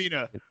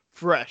Aquafina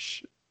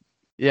fresh.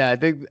 Yeah, I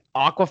think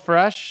Aqua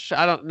Fresh.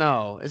 I don't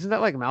know. Isn't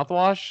that like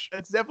mouthwash?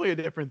 That's definitely a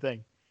different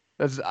thing.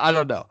 I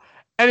don't know.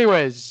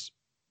 Anyways,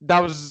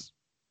 that was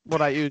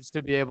what I used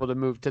to be able to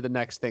move to the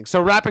next thing.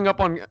 So wrapping up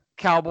on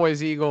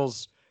Cowboys,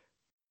 Eagles.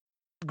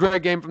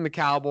 Great game from the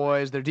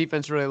Cowboys. Their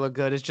defense really looked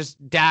good. It's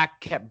just Dak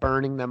kept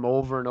burning them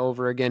over and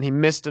over again. He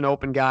missed an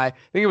open guy. I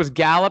think it was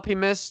Gallup he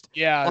missed.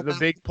 Yeah, the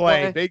big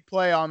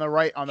play on the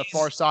right, on the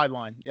far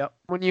sideline. Yep.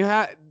 When you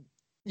had,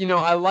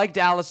 I like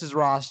Dallas's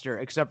roster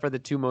except for the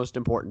two most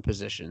important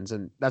positions,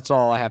 and that's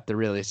all I have to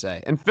really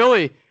say. And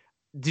Philly,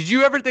 did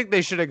you ever think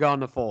they should have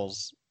gone to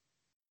Foles?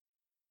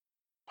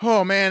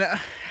 Oh man,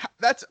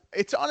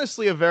 it's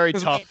honestly a very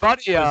tough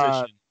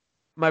position.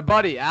 My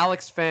buddy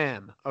Alex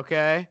Pham,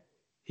 okay?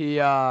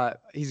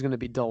 He's gonna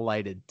be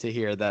delighted to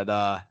hear that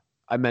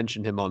I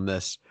mentioned him on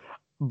this.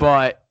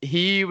 But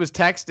he was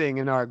texting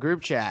in our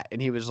group chat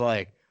and he was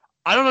like,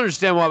 I don't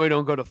understand why we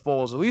don't go to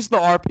Foles. At least the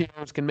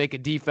RPOs can make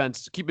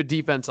keep a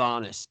defense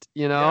honest,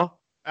 Yeah.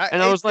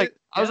 And I was like,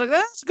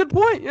 that's a good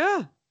point.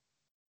 Yeah.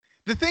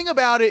 The thing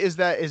about it is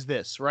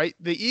this, right?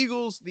 The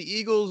Eagles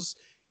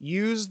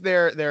used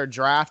their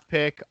draft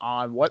pick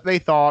on what they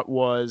thought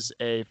was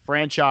a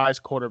franchise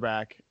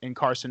quarterback in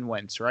Carson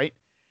Wentz, right?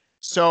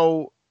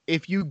 So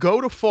if you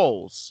go to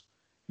Foles,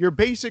 you're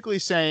basically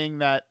saying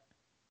that,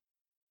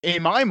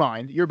 in my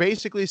mind, you're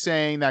basically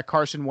saying that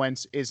Carson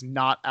Wentz is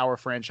not our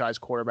franchise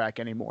quarterback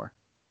anymore.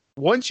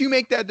 Once you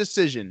make that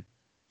decision,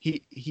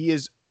 he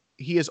is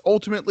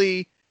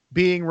ultimately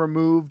being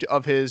removed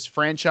of his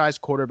franchise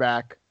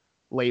quarterback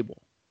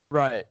label.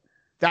 Right.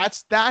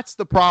 That's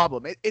the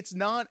problem. It's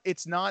not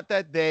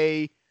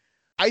that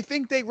I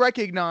think they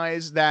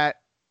recognize that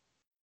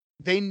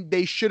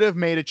they should have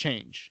made a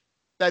change.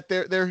 That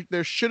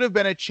there should have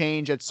been a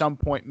change at some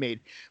point made.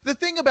 The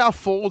thing about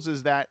Foles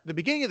is that the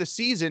beginning of the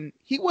season,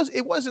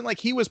 it wasn't like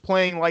he was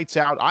playing lights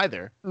out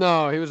either.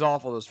 No, he was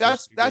awful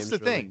that's the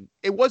thing.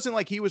 It wasn't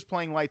like he was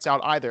playing lights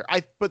out either.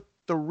 But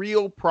the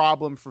real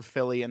problem for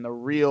Philly and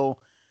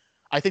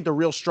I think the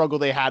real struggle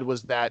they had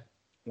was that,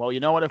 well, you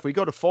know what, if we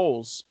go to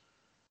Foles,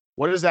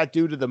 what does that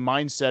do to the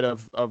mindset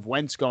of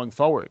Wentz going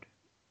forward?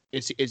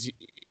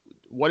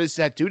 What does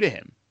that do to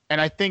him?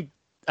 And I think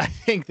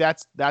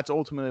that's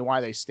ultimately why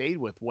they stayed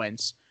with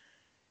Wentz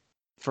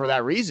for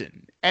that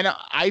reason. And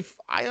I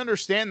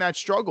understand that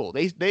struggle.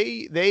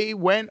 They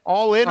went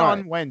all in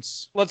on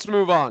Wentz. Let's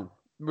move on.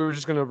 We're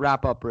just gonna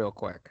wrap up real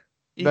quick.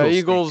 The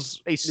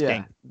Eagles, they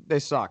stink. Yeah, they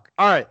suck.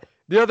 All right.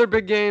 The other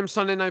big game,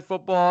 Sunday Night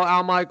Football.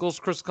 Al Michaels,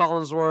 Chris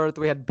Collinsworth.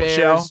 We had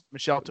Bears.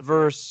 Michelle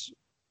versus.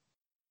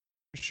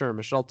 Sure,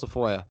 Michelle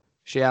Tafoya.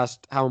 She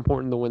asked how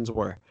important the wins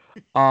were.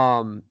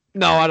 No,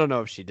 I don't know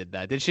if she did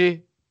that. Did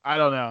she? I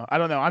don't know.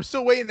 I'm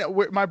still waiting.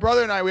 My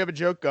brother and I, we have a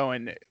joke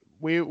going. I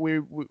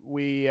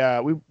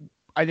know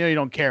you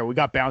don't care. We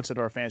got bounced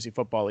into our fantasy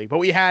football league, but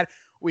we had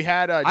James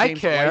I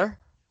care. White.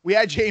 We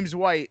had James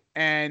White,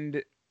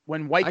 and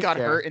when White got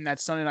care. hurt in that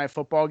Sunday Night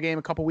Football game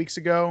a couple weeks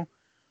ago.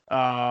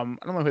 I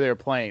don't know who they were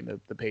playing,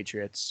 the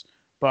Patriots,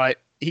 but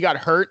he got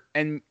hurt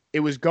and it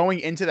was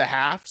going into the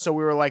half. So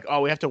we were like,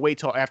 oh, we have to wait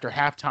till after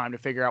halftime to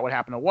figure out what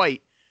happened to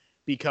White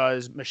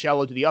because Michelle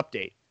will do the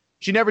update.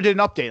 She never did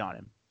an update on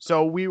him.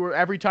 So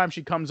every time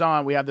she comes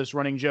on, we have this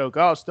running joke.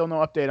 Oh, still no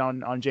update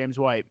on James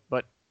White,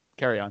 but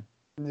carry on.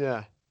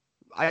 Yeah.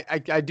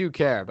 I do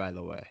care, by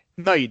the way.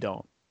 No, you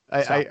don't.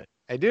 I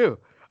do.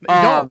 You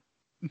don't.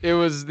 It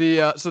was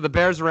the so the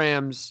Bears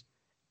Rams.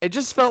 It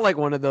just felt like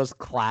one of those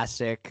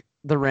classic.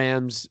 The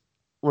Rams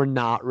were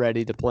not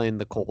ready to play in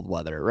the cold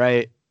weather,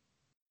 right?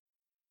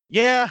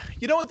 Yeah,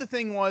 you know what the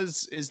thing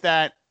is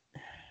that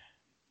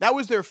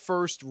was their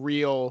first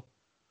real,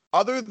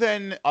 other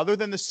than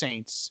the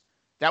Saints,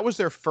 that was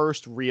their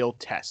first real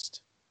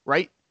test,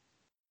 right?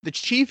 The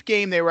Chief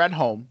game, they were at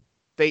home.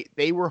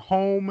 They were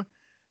home.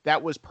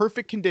 That was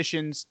perfect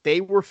conditions. They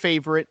were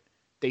favorite.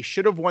 They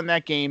should have won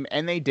that game,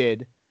 and they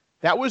did.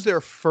 That was their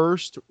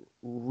first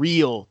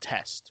real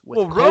test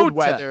with cold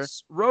weather.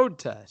 Road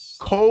test.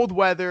 Cold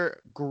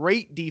weather,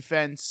 great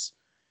defense.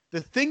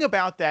 The thing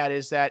about that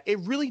is that it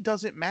really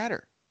doesn't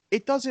matter.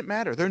 It doesn't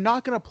matter. They're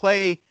not going to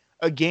play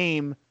a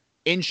game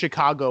in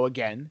Chicago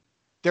again.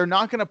 They're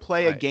not going to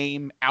play a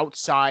game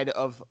outside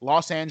of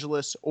Los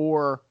Angeles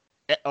or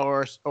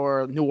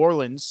New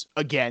Orleans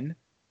again.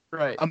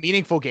 Right. A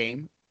meaningful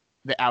game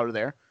out of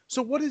there.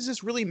 So what does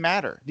this really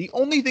matter? The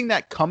only thing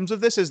that comes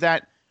of this is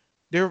that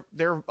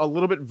they're a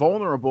little bit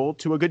vulnerable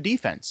to a good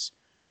defense.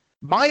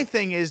 My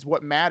thing is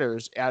what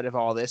matters out of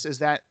all this is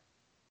that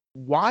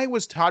why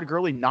was Todd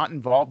Gurley not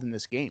involved in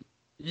this game?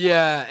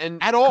 Yeah,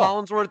 and at all.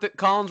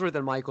 Collinsworth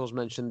and Michaels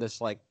mentioned this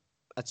like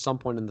at some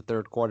point in the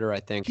third quarter, I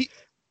think.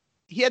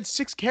 He had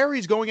 6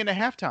 carries going into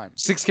halftime.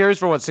 6 carries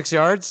for what, 6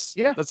 yards?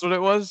 Yeah. That's what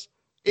it was?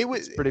 It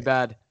was pretty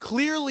bad.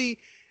 Clearly,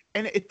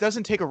 and it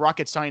doesn't take a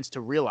rocket science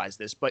to realize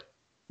this, but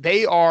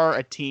they are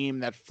a team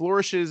that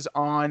flourishes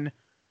on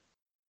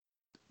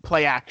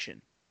play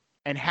action.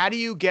 And how do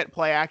you get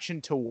play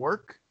action to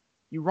work?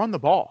 You run the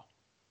ball.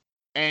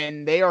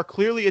 And they are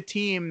clearly a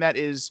team that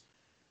is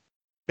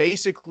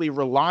basically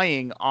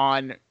relying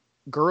on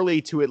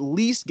Gurley to at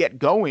least get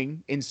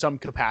going in some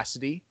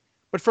capacity.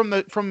 But from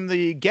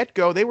the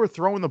get-go, they were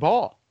throwing the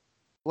ball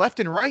left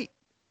and right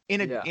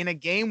in a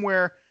game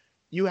where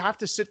you have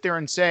to sit there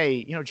and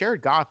say,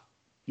 Jared Goff,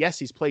 yes,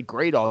 he's played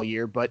great all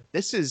year, but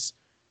this is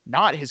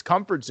not his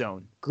comfort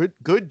zone.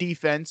 Good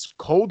defense,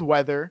 cold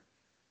weather,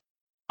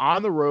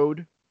 on the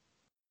road.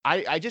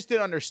 I just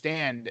didn't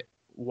understand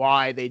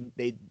why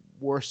they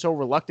were so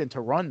reluctant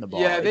to run the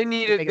ball. Yeah, they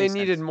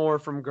needed more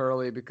from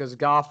Gurley because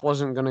Goff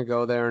wasn't going to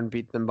go there and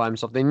beat them by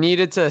himself. They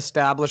needed to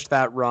establish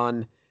that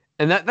run.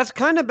 And that's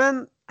kind of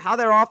been how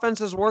their offense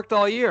has worked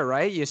all year,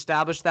 right? You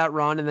establish that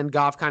run, and then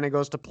Goff kind of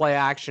goes to play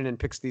action and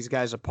picks these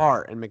guys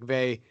apart. And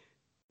McVay,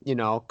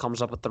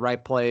 comes up with the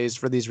right plays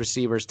for these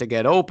receivers to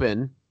get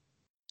open.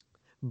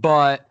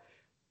 But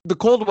the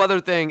cold weather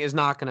thing is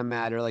not going to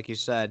matter, like you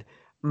said.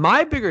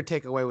 My bigger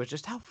takeaway was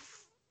just how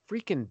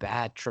freaking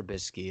bad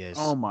Trubisky is.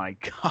 Oh, my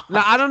God.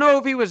 Now, I don't know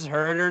if he was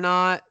hurt or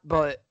not,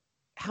 but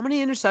how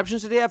many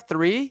interceptions did he have?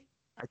 3?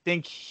 I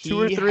think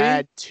he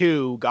had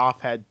 2.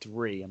 Goff had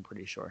 3, I'm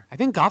pretty sure. I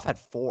think Goff had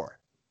 4.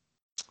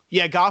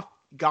 Yeah, Goff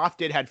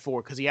did had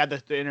 4 because he had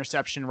the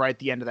interception right at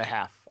the end of the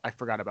half. I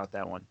forgot about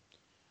that one.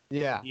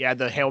 Yeah. He had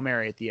the Hail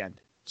Mary at the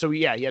end. So,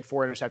 yeah, he had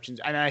 4 interceptions.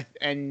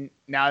 And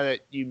now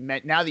that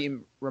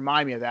you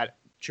remind me of that,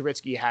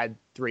 Trubisky had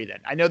 3 then.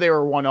 I know they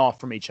were one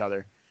off from each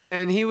other.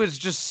 And he was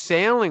just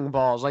sailing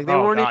balls. Like, they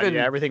weren't even...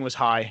 Yeah, everything was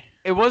high.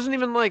 It wasn't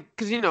even like...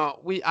 Because,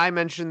 I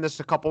mentioned this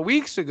a couple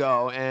weeks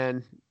ago,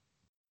 and...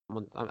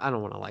 I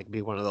don't want to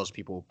be one of those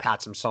people who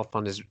pats himself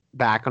on his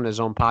back on his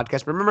own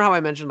podcast. But remember how I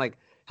mentioned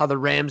how the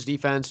Rams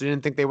defense, we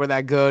didn't think they were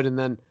that good. And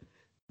then,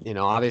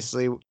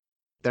 obviously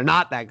they're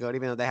not that good,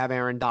 even though they have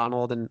Aaron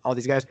Donald and all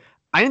these guys.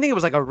 I didn't think it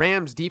was like a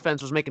Rams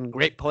defense was making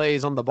great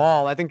plays on the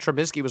ball. I think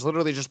Trubisky was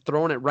literally just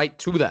throwing it right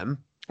to them.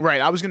 Right.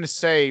 I was going to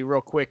say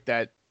real quick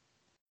that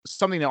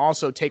something to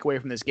also take away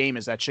from this game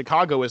is that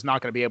Chicago is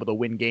not going to be able to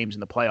win games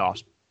in the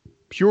playoffs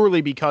purely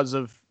because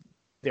of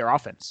their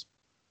offense.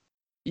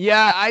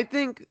 Yeah, I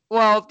think,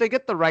 if they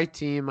get the right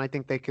team, I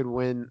think they could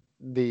win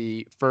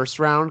the first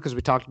round because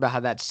we talked about how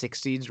that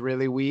 6 seed's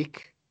really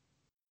weak.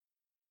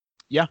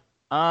 Yeah.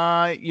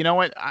 You know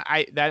what?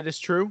 That is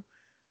true.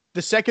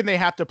 The second they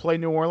have to play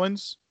New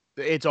Orleans,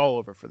 it's all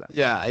over for them.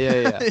 Yeah.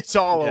 It's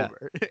all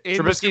over.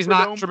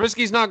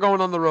 Trubisky's not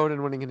going on the road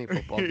and winning any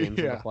football games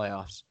in the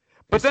playoffs.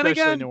 But especially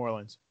then again, New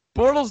Orleans.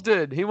 Bortles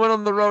did. He went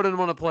on the road and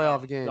won a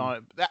playoff game.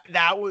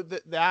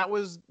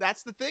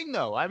 That's the thing,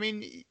 though. I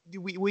mean,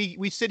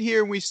 we sit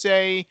here and we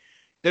say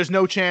there's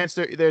no chance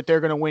that they're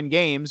going to win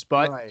games,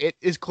 but It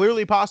is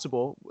clearly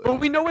possible. But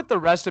we know what the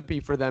recipe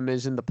for them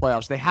is in the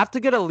playoffs. They have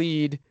to get a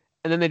lead,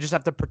 and then they just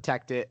have to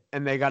protect it.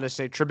 And they got to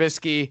say,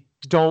 Trubisky,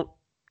 don't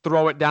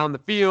throw it down the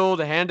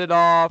field, hand it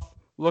off.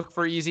 Look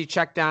for easy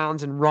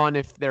checkdowns and run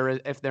if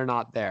they're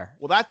not there.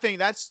 Well,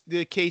 that's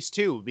the case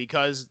too,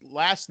 because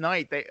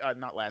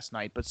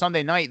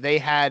Sunday night they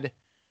had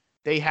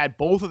they had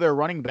both of their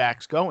running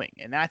backs going.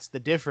 And that's the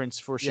difference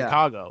for Yeah.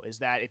 Chicago, is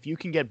that if you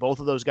can get both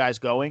of those guys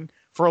going,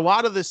 for a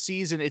lot of the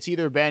season, it's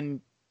either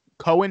been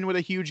Cohen with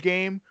a huge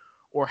game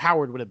or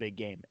Howard with a big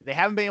game. They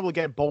haven't been able to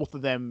get both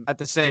of them At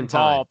the same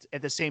involved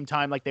at the same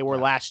time like they were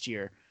last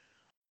year.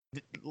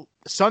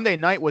 Sunday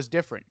night was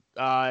different.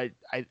 I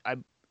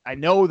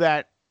know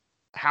that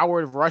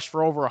Howard rushed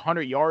for over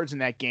 100 yards in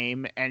that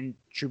game, and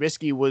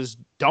Trubisky was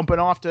dumping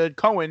off to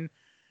Cohen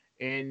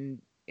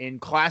in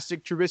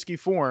classic Trubisky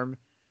form.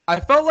 I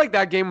felt like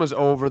that game was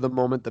over the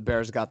moment the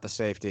Bears got the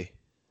safety.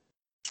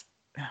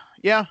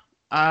 Yeah,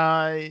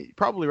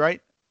 probably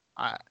right.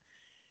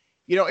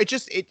 It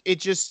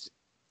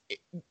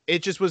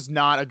just was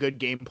not a good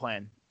game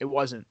plan. It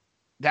wasn't.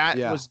 That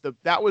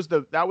was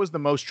the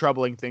most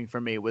troubling thing for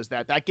me, was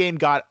that game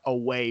got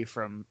away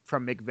from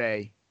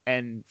McVay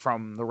and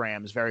from the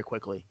Rams very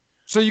quickly.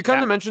 So you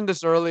kind of mentioned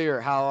this earlier,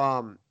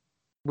 how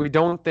we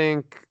don't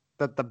think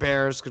that the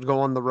Bears could go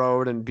on the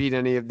road and beat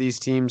any of these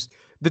teams.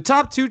 The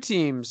top two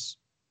teams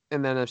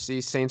in the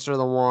NFC, Saints are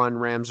the 1,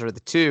 Rams are the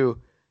 2.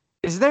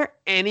 Is there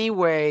any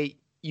way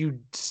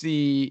you'd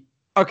see?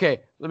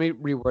 Okay, let me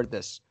reword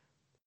this.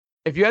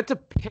 If you had to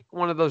pick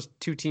one of those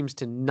two teams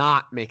to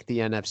not make the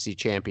NFC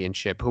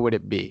Championship, who would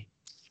it be?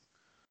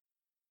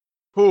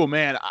 Oh,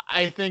 man,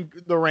 I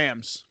think the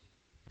Rams.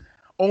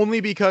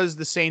 Only because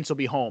the Saints will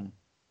be home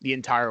the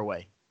entire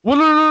way. Well,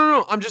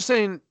 no. I'm just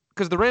saying,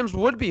 because the Rams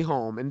would be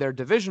home in their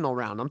divisional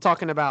round. I'm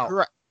talking about.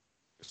 Correct.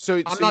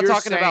 I'm not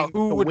talking about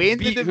who would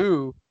beat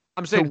who.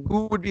 I'm saying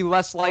who would be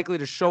less likely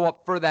to show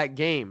up for that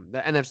game, the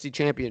NFC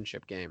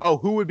Championship game. Oh,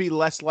 who would be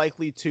less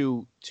likely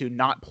to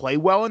not play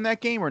well in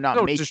that game or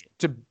not make it?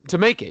 To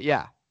make it,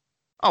 yeah.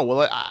 Oh,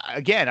 well,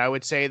 again, I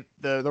would say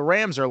the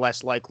Rams are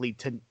less likely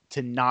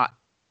to not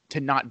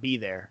be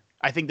there.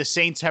 I think the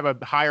Saints have a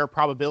higher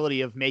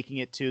probability of making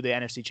it to the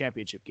NFC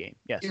Championship game.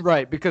 Yes.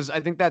 Right, because I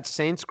think that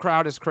Saints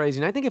crowd is crazy.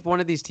 And I think if one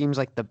of these teams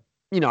like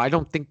I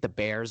don't think the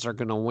Bears are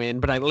going to win,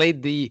 but I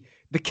laid the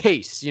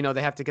case.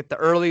 They have to get the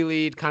early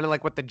lead, kind of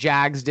like what the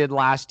Jags did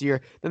last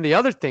year. Then the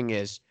other thing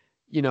is,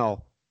 there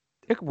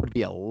would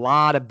be a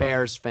lot of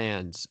Bears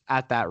fans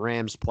at that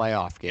Rams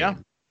playoff game. Yeah.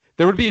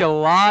 There would be a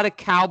lot of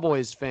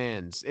Cowboys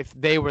fans if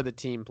they were the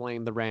team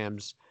playing the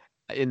Rams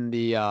in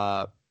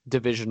the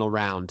divisional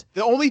round.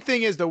 The only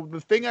thing is,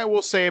 the thing I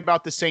will say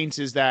about the Saints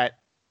is that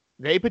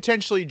they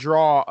potentially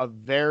draw a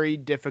very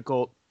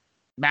difficult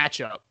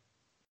matchup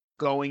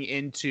going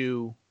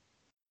into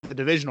the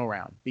divisional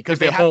round, because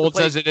if it holds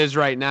as it is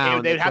right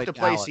now. They'd have to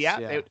play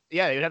Seattle. They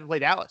would have to play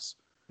Dallas.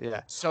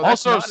 Yeah. So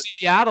also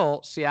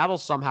Seattle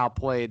somehow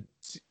played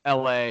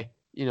LA.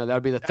 That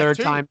would be the third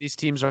time these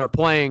teams are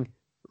playing.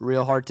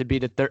 Real hard to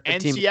beat a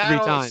team Seattle,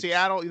 3 times.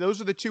 Seattle, those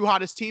are the two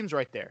hottest teams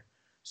right there.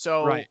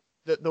 So right.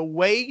 The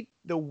way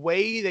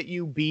that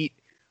you beat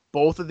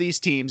both of these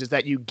teams is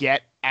that you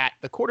get at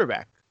the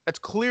quarterback. That's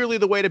clearly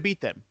the way to beat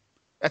them.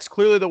 That's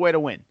clearly the way to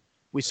win.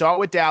 We saw it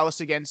with Dallas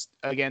against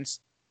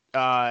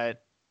the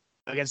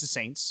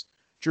Saints.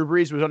 Drew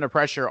Brees was under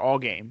pressure all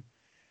game.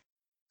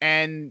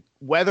 And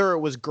whether it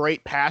was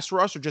great pass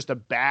rush or just a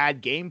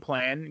bad game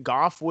plan,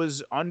 Goff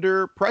was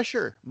under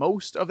pressure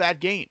most of that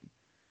game.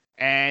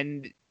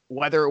 And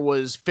whether it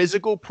was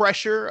physical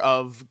pressure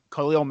of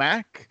Khalil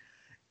Mack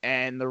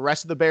and the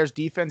rest of the Bears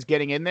defense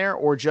getting in there,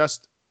 or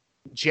just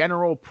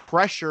general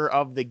pressure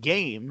of the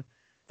game,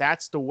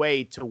 that's the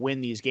way to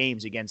win these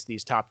games against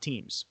these top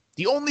teams.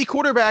 The only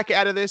quarterback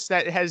out of this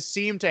that has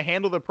seemed to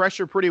handle the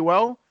pressure pretty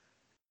well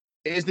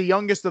is the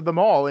youngest of them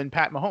all in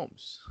Pat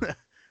Mahomes.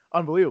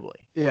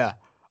 Unbelievably. Yeah.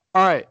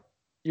 All right.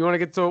 You want to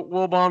get to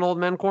Wilbon Old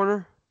Men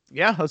Corner?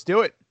 Yeah, let's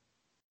do it.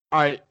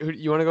 All right.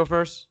 You want to go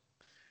first?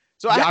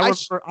 So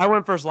I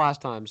went first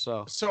last time.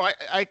 So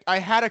I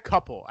had a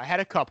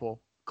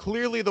couple.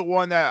 Clearly the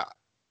one that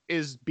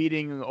is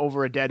beating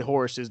over a dead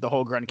horse is the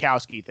whole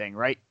Gronkowski thing,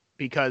 right?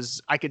 Because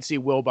I could see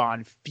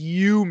Wilbon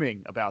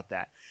fuming about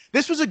that.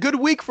 This was a good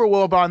week for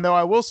Wilbon, though.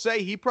 I will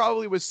say he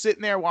probably was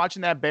sitting there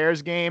watching that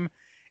Bears game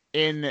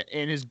in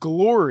his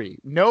glory.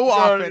 No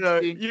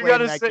offense. You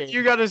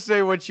gotta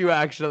say what you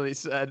actually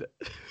said.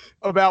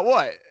 About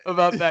what?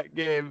 About that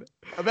game.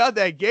 About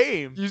that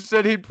game. You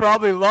said he'd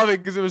probably love it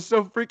because it was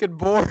so freaking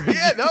boring.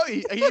 Yeah, no,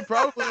 he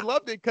probably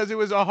loved it because it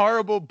was a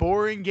horrible,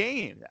 boring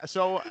game.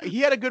 So he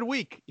had a good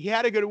week.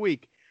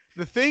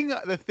 The thing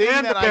that the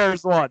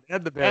Bears won.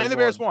 The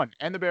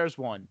Bears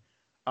won.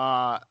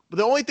 But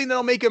the only thing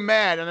that'll make him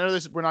mad, and I know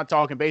we're not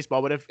talking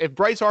baseball, but if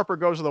Bryce Harper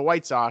goes to the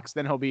White Sox,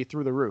 then he'll be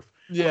through the roof.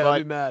 Yeah, he'll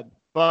be mad.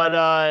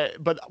 But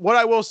what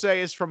I will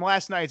say is, from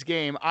last night's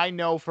game, I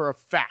know for a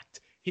fact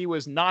he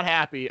was not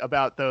happy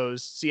about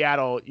those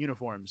Seattle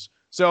uniforms.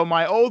 So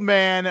my old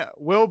man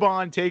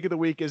Wilbon take of the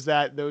week is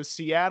that those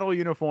Seattle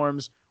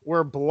uniforms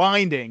were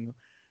blinding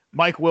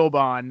Mike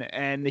Wilbon,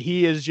 and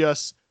he is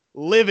just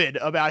livid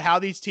about how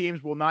these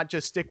teams will not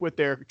just stick with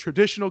their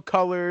traditional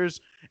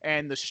colors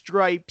and the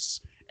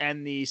stripes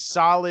and the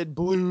solid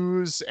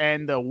blues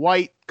and the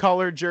white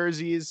color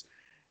jerseys,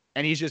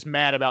 and he's just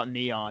mad about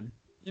neon.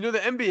 You know, the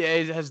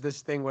NBA has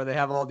this thing where they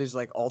have all these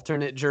like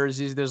alternate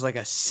jerseys. There's like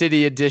a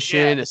city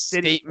edition, a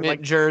statement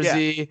like,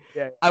 jersey.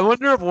 Yeah. I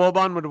wonder if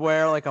Wilbon would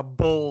wear like a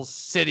Bulls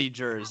city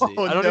jersey.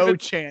 Oh, no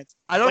chance.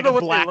 I don't like know a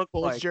what black they look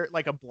Bulls like.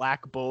 like a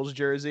black Bulls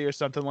jersey or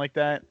something like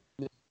that.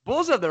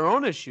 Bulls have their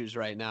own issues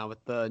right now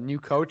with the new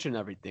coach and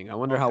everything. I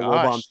wonder how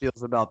gosh. Wilbon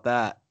feels about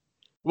that.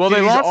 Well, Dude,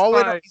 they he's lost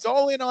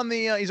all in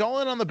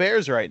on the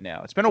Bears right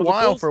now. It's been a Well, the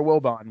while Bulls- for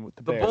Wilbon with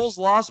the Bears. The Bulls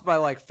lost by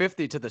like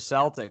 50 to the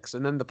Celtics,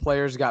 and then the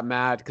players got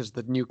mad because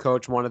the new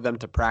coach wanted them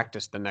to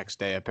practice the next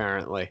day,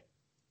 apparently.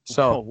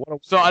 So,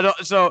 I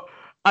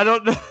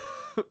don't know.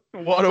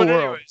 What a But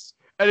world.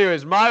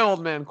 Anyways, my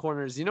old man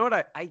corners. You know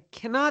what I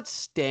cannot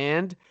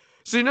stand?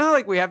 So you know how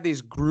like we have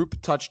these group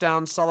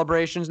touchdown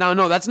celebrations? Now,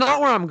 no, that's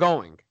not where I'm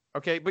going.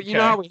 Okay, but you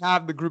know how we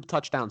have the group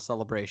touchdown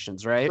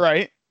celebrations, right?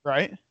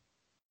 Right.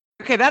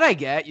 Okay, that I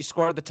get. You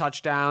score the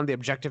touchdown. The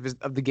objective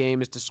of the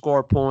game is to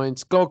score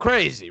points. Go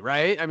crazy,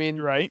 right? I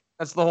mean, Right.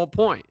 that's the whole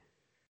point.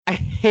 I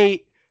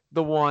hate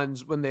the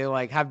ones when they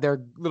like have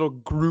their little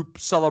group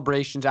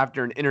celebrations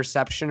after an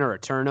interception or a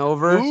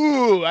turnover.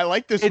 Ooh, I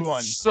like this It's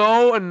one.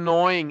 so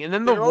annoying. And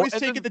then They're always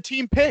taking the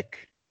team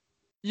pick.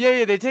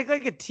 Yeah, they take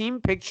like a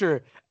team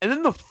picture. And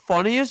then the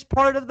funniest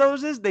part of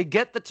those is they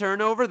get the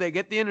turnover, they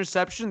get the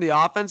interception, the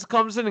offense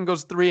comes in and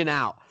goes 3 and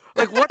out.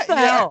 Like, what the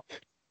hell?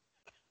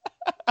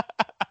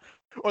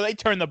 Or they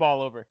turn the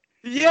ball over.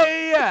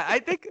 Yeah. I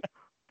think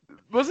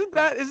isn't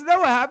that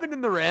what happened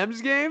in the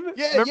Rams game?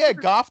 Yeah.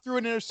 Goff threw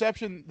an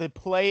interception the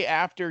play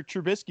after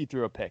Trubisky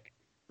threw a pick.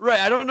 Right.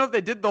 I don't know if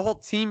they did the whole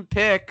team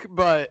pick,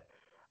 but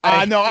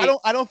I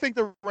don't think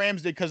the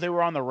Rams did because they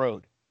were on the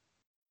road.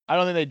 I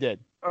don't think they did.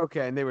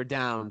 Okay, and they were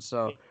down.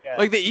 So Yeah.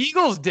 like the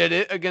Eagles did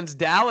it against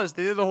Dallas.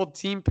 They did the whole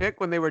team pick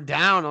when they were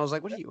down. I was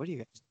like, what are you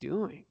guys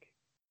doing?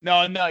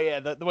 No,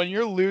 yeah. When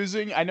you're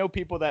losing, I know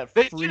people that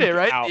They freak did it,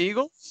 right? out. The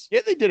Eagles?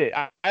 Yeah, they did it.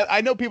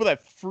 I know people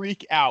that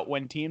freak out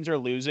when teams are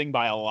losing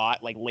by a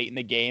lot, like late in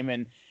the game,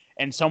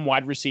 and some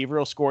wide receiver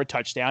will score a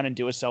touchdown and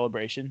do a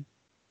celebration.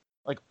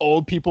 Like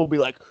old people will be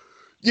like,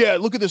 "Yeah,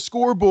 look at the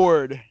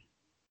scoreboard,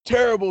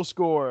 terrible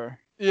score."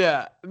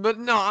 Yeah, but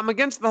no, I'm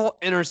against the whole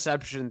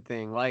interception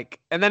thing. Like,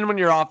 and then when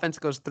your offense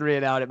goes 3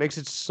 and out, it makes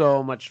it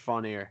so much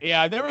funnier.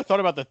 Yeah, I've never thought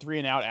about the 3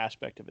 and out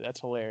aspect of it. That's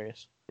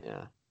hilarious.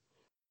 Yeah.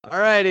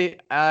 Alrighty,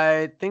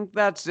 I think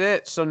that's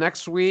it. So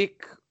next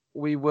week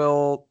we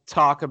will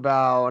talk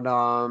about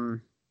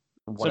Some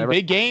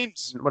big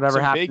games. Whatever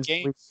Some happens big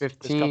games week that's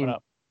 15. coming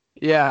up.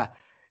 Yeah.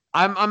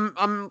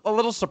 I'm a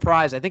little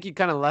surprised. I think you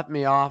kind of let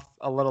me off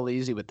a little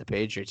easy with the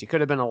Patriots. You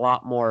could have been a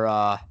lot more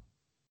I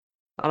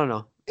don't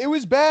know. It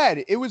was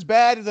bad.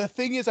 The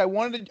thing is, I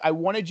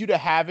wanted you to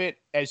have it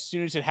as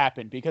soon as it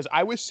happened because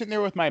I was sitting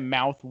there with my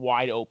mouth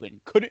wide open.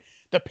 Couldn't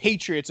the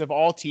Patriots of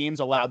all teams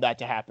allowed that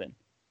to happen?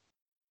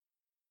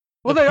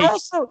 Well, they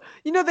also,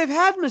 they've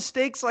had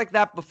mistakes like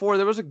that before.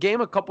 There was a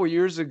game a couple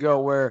years ago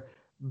where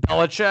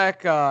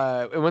Belichick,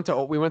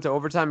 we went to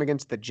overtime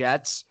against the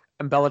Jets,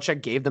 and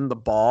Belichick gave them the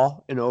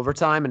ball in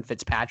overtime, and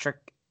Fitzpatrick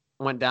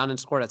went down and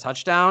scored a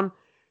touchdown.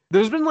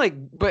 There's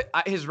been but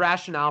his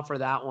rationale for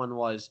that one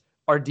was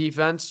our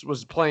defense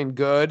was playing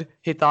good.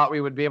 He thought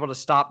we would be able to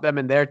stop them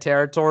in their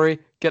territory,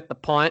 get the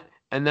punt,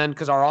 and then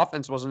because our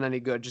offense wasn't any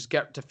good, just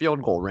get to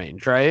field goal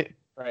range, right?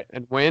 Right.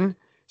 And win.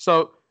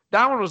 So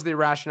that one was the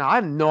rationale. I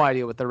have no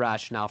idea what the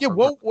rationale. Yeah.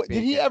 for What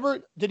did he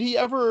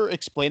ever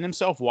explain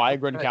himself why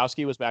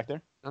Gronkowski was back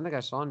there? I don't think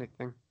I saw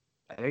anything.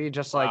 I think he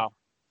just Wow.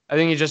 I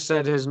think he just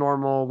said his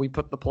normal. We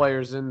put the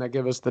players in that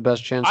give us the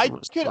best chance. I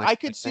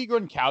could see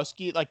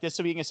Gronkowski like this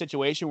being a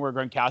situation where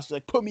Gronkowski's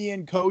like, "Put me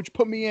in, coach,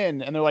 put me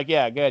in," and they're like,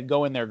 "Yeah, good,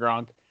 go in there,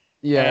 Gronk."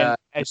 Yeah.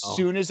 And as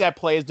soon as that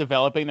play is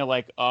developing, they're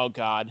like, "Oh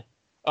God,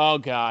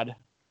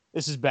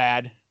 this is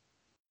bad."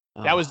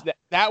 That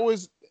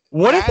was.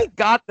 What if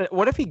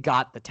he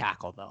got the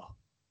tackle though?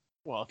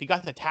 Well, if he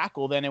got the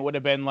tackle, then it would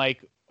have been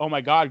like, "Oh my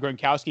God,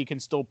 Gronkowski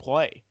can still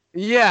play."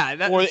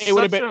 Yeah, or it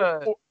would have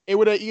been. It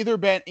would have either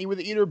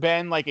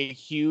been like a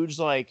huge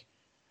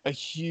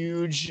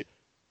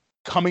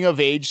coming of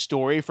age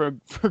story for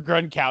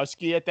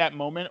Gronkowski at that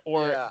moment,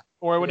 or it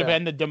would have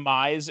been the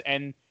demise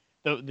and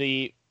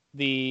the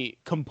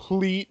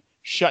complete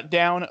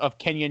shutdown of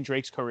Kenyon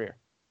Drake's career.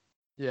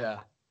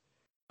 Yeah.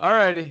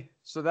 Alrighty,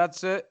 so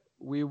that's it.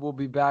 We will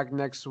be back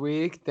next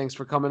week. Thanks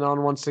for coming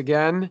on once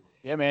again.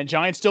 Yeah, man.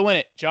 Giants still in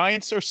it.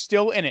 Giants are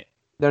still in it.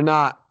 They're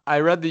not. I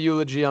read the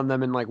eulogy on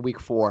them in week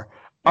 4.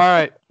 All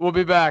right, we'll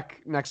be back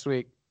next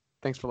week.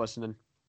 Thanks for listening.